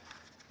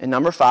 And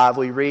number 5,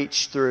 we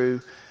reach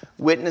through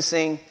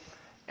witnessing,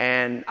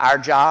 and our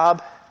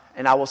job,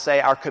 and I will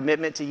say our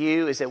commitment to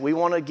you, is that we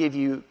want to give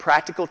you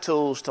practical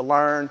tools to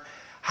learn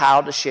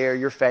how to share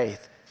your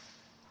faith.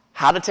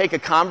 How to take a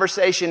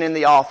conversation in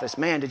the office.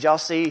 Man, did y'all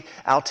see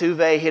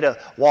Altuve hit a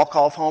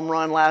walk-off home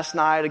run last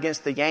night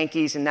against the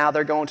Yankees, and now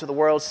they're going to the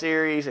World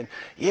Series? And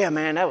yeah,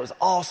 man, that was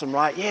awesome,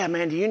 right? Yeah,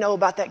 man, do you know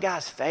about that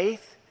guy's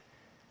faith?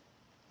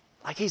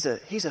 Like he's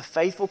a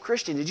faithful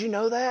Christian. Did you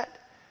know that?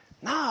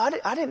 No,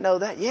 I didn't know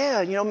that.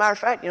 Yeah, matter of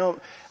fact,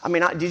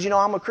 did you know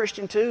I'm a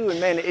Christian too?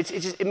 And man,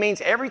 it means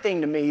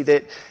everything to me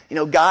that,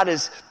 God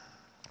is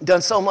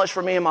done so much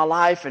for me in my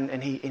life,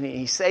 and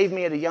he saved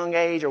me at a young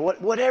age, or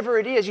whatever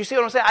it is. You see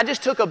what I'm saying? I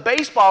just took a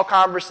baseball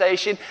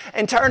conversation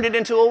and turned it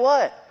into a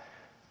what?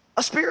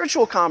 A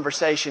spiritual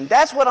conversation.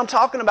 That's what I'm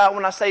talking about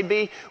when I say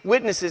be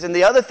witnesses. And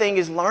the other thing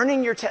is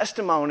learning your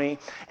testimony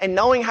and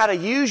knowing how to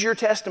use your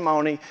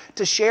testimony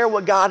to share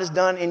what God has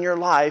done in your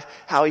life,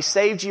 how He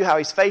saved you, how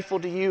He's faithful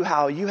to you,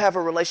 how you have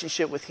a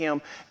relationship with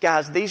Him.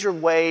 Guys, these are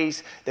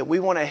ways that we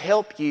want to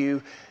help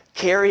you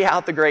carry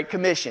out the Great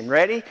Commission.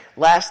 Ready?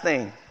 Last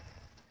thing.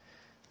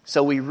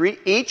 So we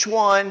reach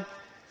one,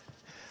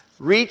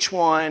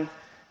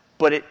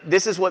 but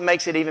this is what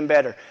makes it even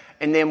better.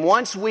 And then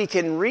once we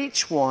can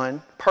reach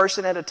one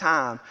person at a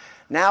time,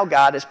 now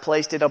God has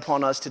placed it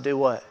upon us to do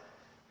what?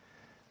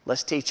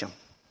 Let's teach them.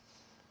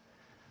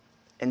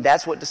 And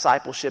that's what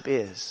discipleship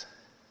is.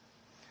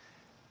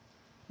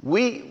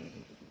 We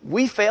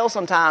fail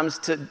sometimes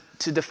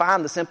to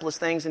define the simplest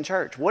things in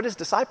church. What is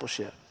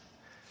discipleship?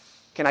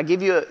 Can I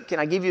give you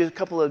a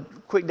couple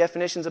of quick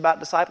definitions about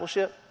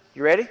discipleship?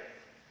 You ready?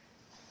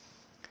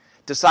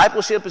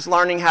 Discipleship is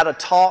learning how to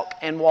talk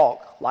and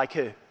walk like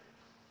who?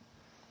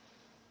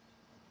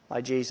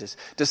 Like Jesus.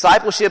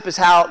 Discipleship is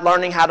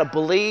learning how to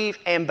believe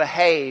and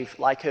behave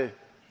like who?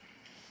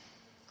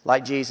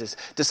 Like Jesus.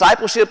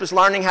 Discipleship is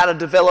learning how to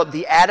develop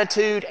the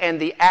attitude and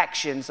the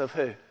actions of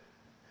who?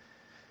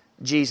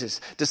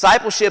 Jesus.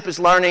 Discipleship is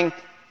learning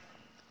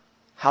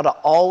how to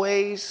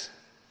always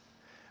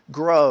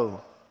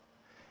grow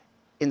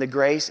in the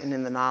grace and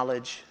in the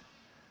knowledge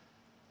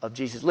of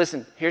Jesus.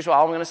 Listen, here's what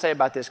I'm going to say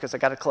about this because I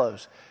got to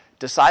close.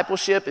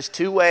 Discipleship is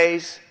 2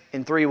 ways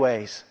and 3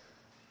 ways.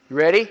 You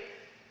ready?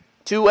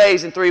 2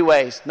 ways and 3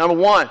 ways. Number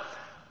 1,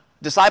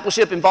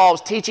 discipleship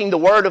involves teaching the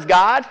Word of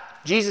God.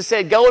 Jesus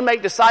said, go and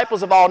make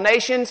disciples of all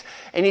nations.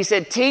 And He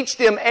said, teach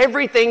them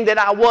everything that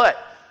I what?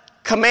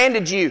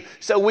 Commanded you.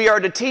 So we are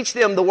to teach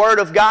them the Word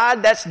of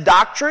God. That's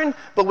doctrine.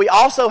 But we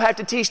also have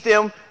to teach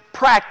them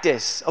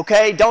practice.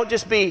 Okay? Don't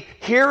just be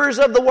hearers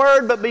of the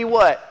Word, but be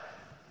what?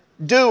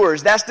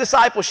 Doers. That's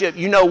discipleship.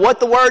 You know what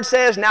the Word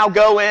says, now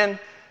go and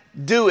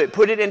do it.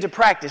 Put it into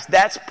practice.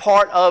 That's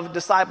part of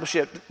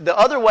discipleship. The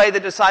other way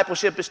that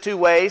discipleship is 2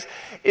 ways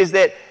is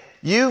that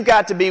you've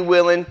got to be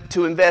willing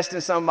to invest in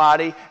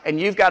somebody, and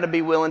you've got to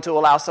be willing to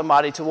allow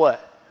somebody to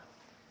what?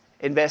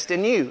 Invest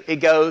in you. It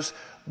goes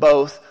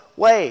both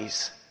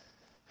ways.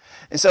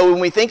 And so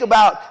when we think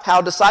about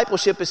how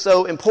discipleship is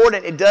so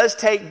important, it does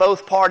take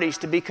both parties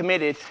to be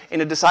committed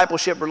in a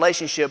discipleship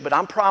relationship. But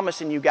I'm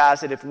promising you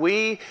guys that if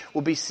we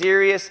will be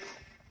serious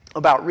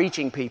about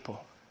reaching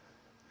people,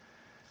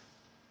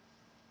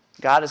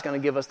 God is going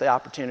to give us the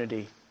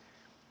opportunity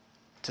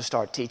to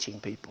start teaching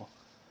people.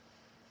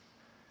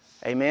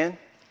 Amen?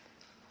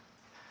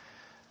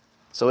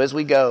 So as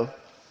we go,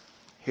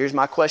 here's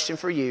my question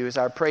for you as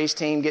our praise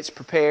team gets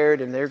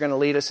prepared, and they're going to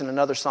lead us in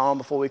another song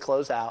before we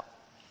close out.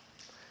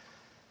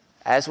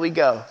 As we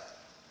go,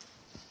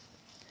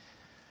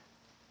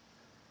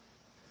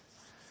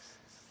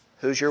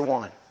 who's your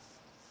one?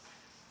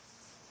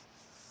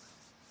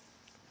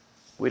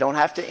 We don't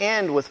have to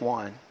end with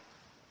one,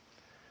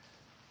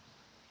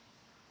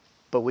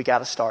 but we got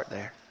to start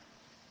there.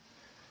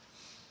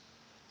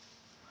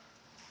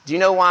 Do you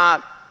know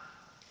why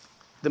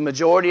the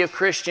majority of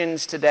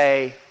Christians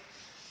today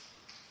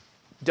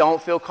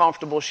don't feel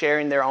comfortable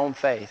sharing their own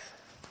faith?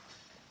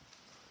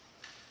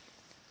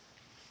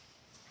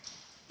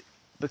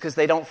 Because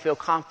they don't feel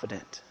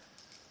confident.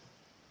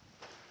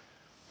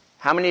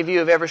 How many of you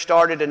have ever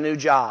started a new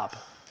job?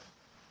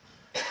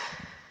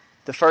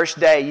 The first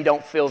day you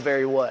don't feel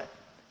very what?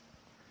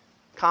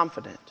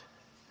 Confident.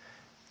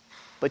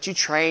 But you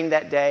train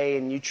that day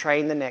and you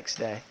train the next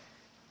day.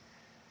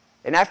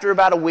 And after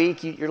about a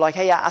week, you're like,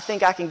 hey, I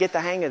think I can get the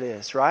hang of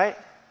this, right?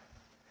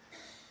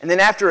 And then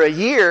after a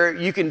year,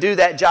 you can do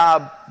that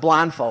job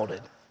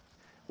blindfolded.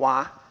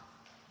 Why?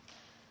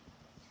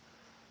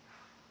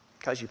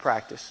 Because you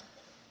practice.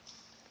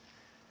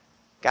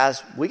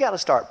 Guys, we got to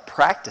start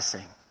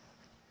practicing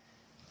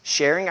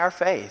sharing our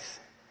faith.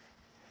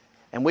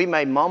 And we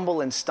may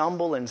mumble and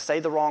stumble and say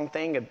the wrong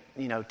thing,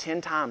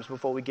 10 times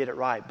before we get it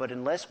right. But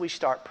unless we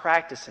start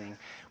practicing,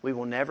 we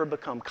will never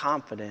become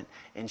confident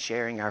in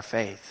sharing our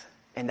faith.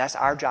 And that's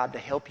our job, to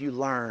help you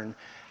learn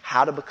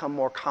how to become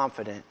more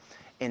confident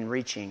in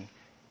reaching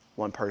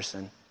one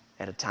person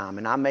at a time.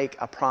 And I make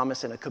a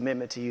promise and a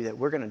commitment to you that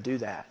we're going to do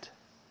that.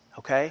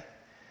 Okay?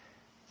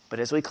 But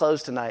as we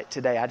close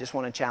today, I just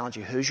want to challenge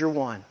you. Who's your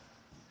one?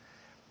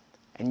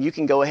 And you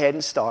can go ahead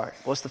and start.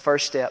 What's the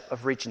first step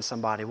of reaching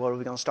somebody? What are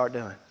we going to start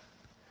doing?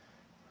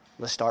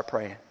 Let's start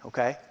praying,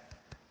 okay?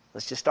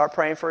 Let's just start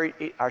praying for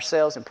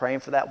ourselves and praying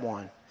for that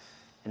one.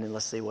 And then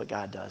let's see what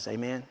God does.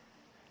 Amen?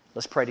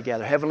 Let's pray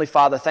together. Heavenly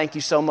Father, thank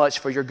you so much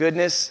for your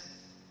goodness.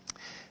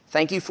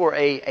 Thank you for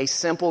a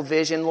simple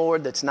vision,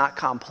 Lord, that's not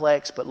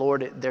complex, but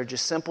Lord, they're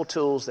just simple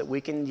tools that we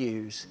can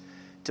use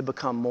to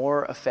become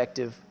more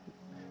effective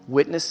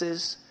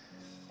witnesses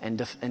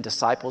and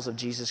disciples of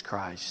Jesus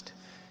Christ.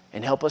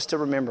 And help us to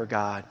remember,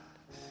 God,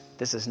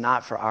 this is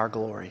not for our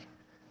glory.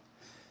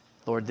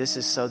 Lord, this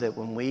is so that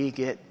when we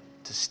get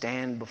to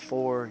stand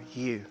before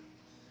you,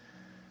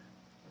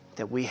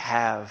 that we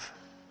have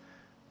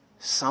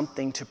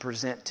something to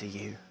present to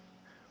you.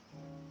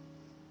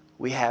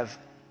 We have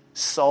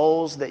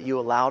souls that you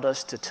allowed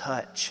us to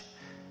touch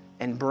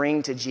and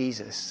bring to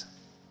Jesus,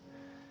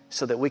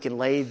 so that we can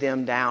lay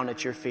them down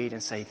at your feet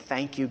and say,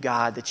 thank you,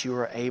 God, that you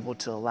are able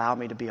to allow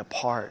me to be a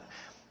part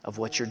of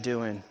what you're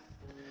doing.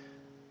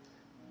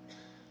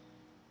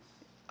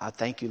 I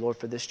thank you, Lord,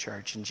 for this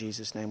church. In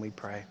Jesus' name we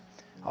pray.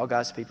 All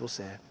God's people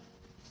said,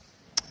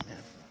 amen.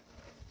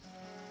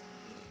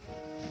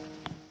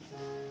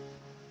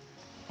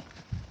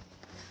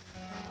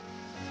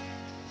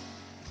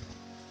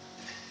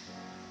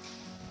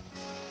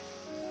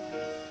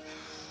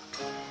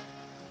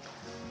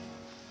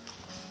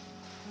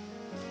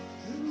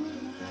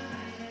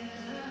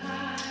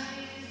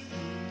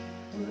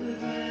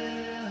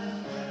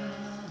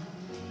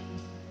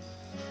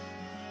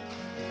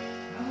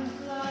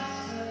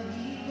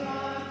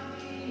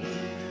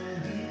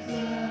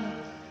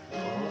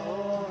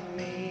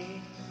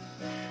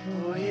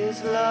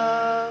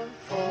 Love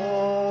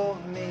for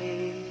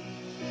me,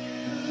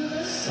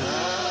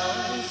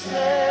 sun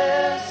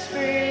sets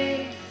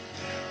free,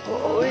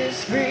 oh,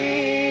 it's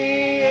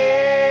free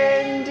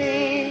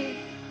indeed.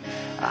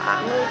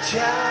 I'm a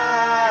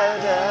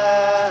child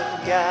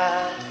of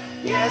God,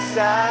 yes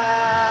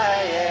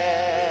I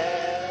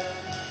am.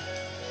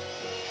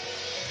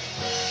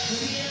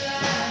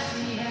 Realize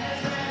He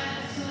has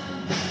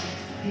ransomed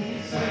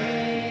His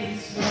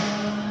grace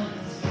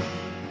runs.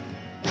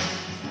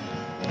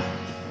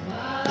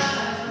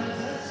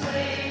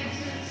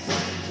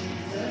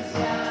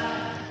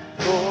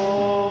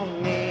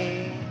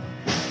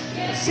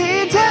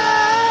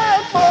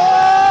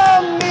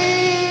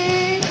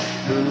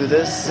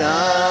 The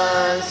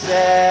sun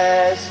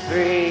sets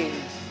free,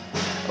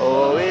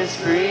 oh, it's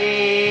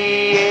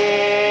free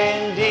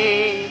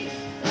indeed.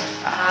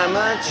 I'm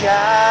a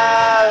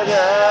child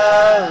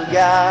of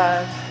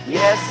God,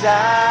 yes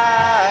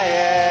I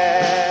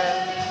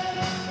am.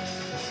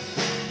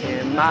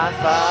 In my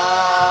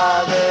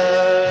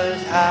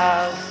Father's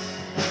house,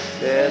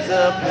 there's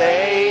a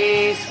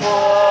place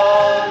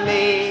for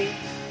me.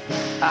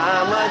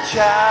 I'm a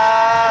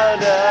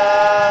child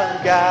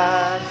of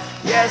God,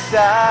 yes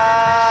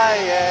I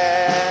am.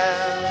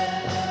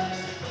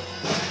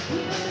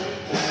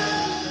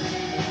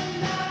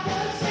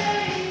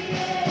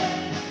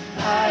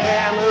 I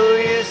am who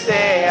you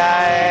say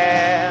I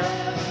am.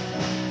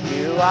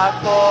 You are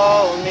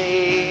for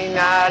me,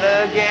 not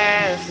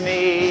against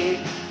me.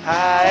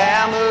 I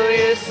am who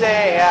you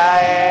say I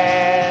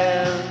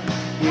am.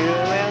 You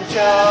am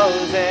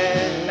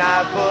chosen,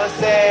 not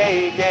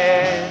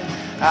forsaken.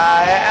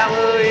 I am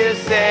who you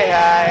say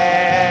I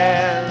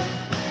am.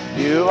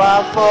 You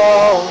are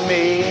for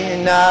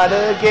me, not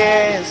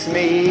against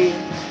me.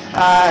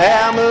 I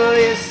am who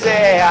you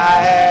say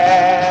I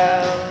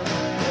am.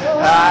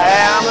 I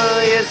am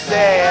who you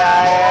say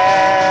I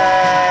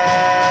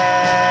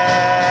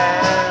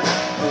am.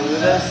 Who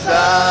the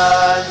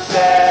sun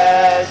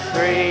sets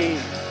free,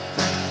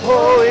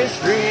 oh, it's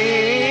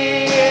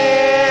free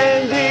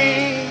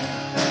indeed.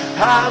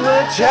 I'm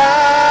a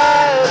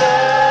child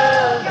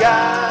of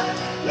God,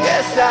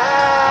 yes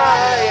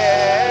I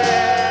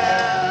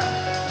am.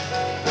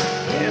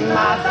 In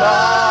my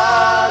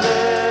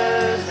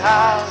Father's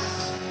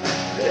house,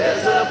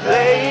 there's a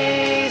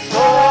place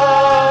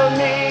for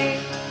me.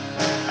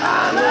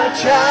 I'm a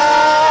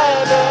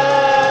child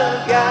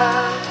of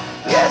God,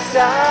 yes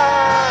I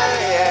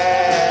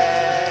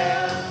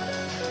am.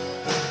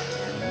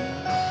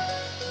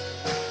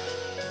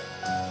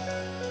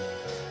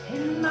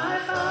 In my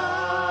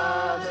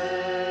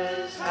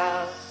Father's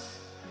house,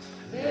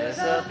 there's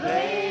a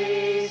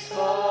place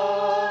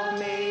for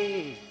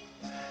me.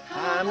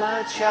 I'm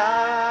a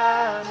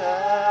child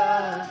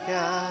of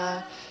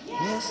God,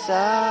 yes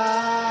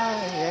I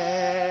am.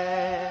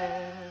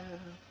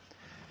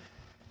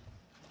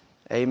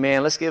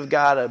 Amen. Let's give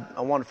God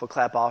a wonderful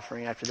clap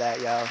offering after that,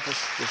 y'all.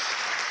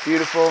 Just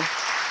beautiful.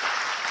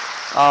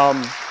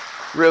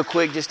 Real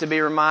quick, just to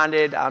be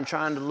reminded, I'm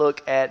trying to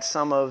look at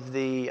some of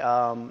the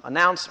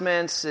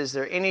announcements. Is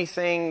there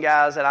anything,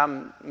 guys, that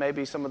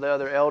maybe some of the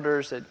other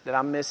elders that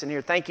I'm missing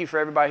here? Thank you for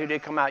everybody who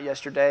did come out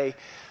yesterday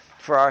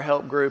for our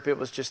help group. It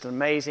was just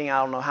amazing. I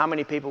don't know how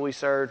many people we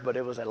served, but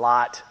it was a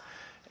lot.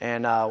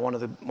 And one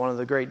of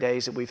the great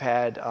days that we've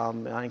had.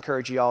 I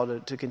encourage you all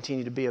to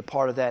continue to be a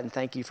part of that, and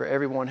thank you for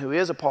everyone who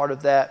is a part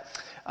of that.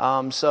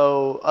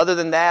 So other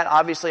than that,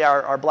 obviously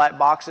our black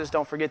boxes,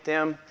 don't forget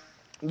them.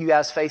 You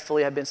guys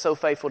faithfully have been so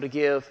faithful to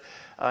give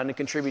and to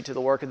contribute to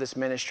the work of this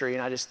ministry,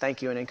 and I just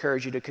thank you and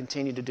encourage you to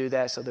continue to do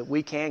that so that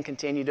we can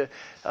continue to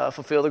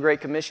fulfill the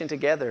Great Commission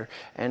together.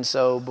 And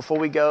so before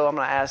we go, I'm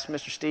going to ask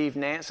Mr. Steve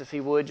Nance if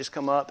he would just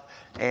come up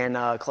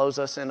and close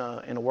us in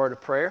a word of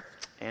prayer,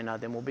 and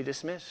then we'll be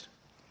dismissed.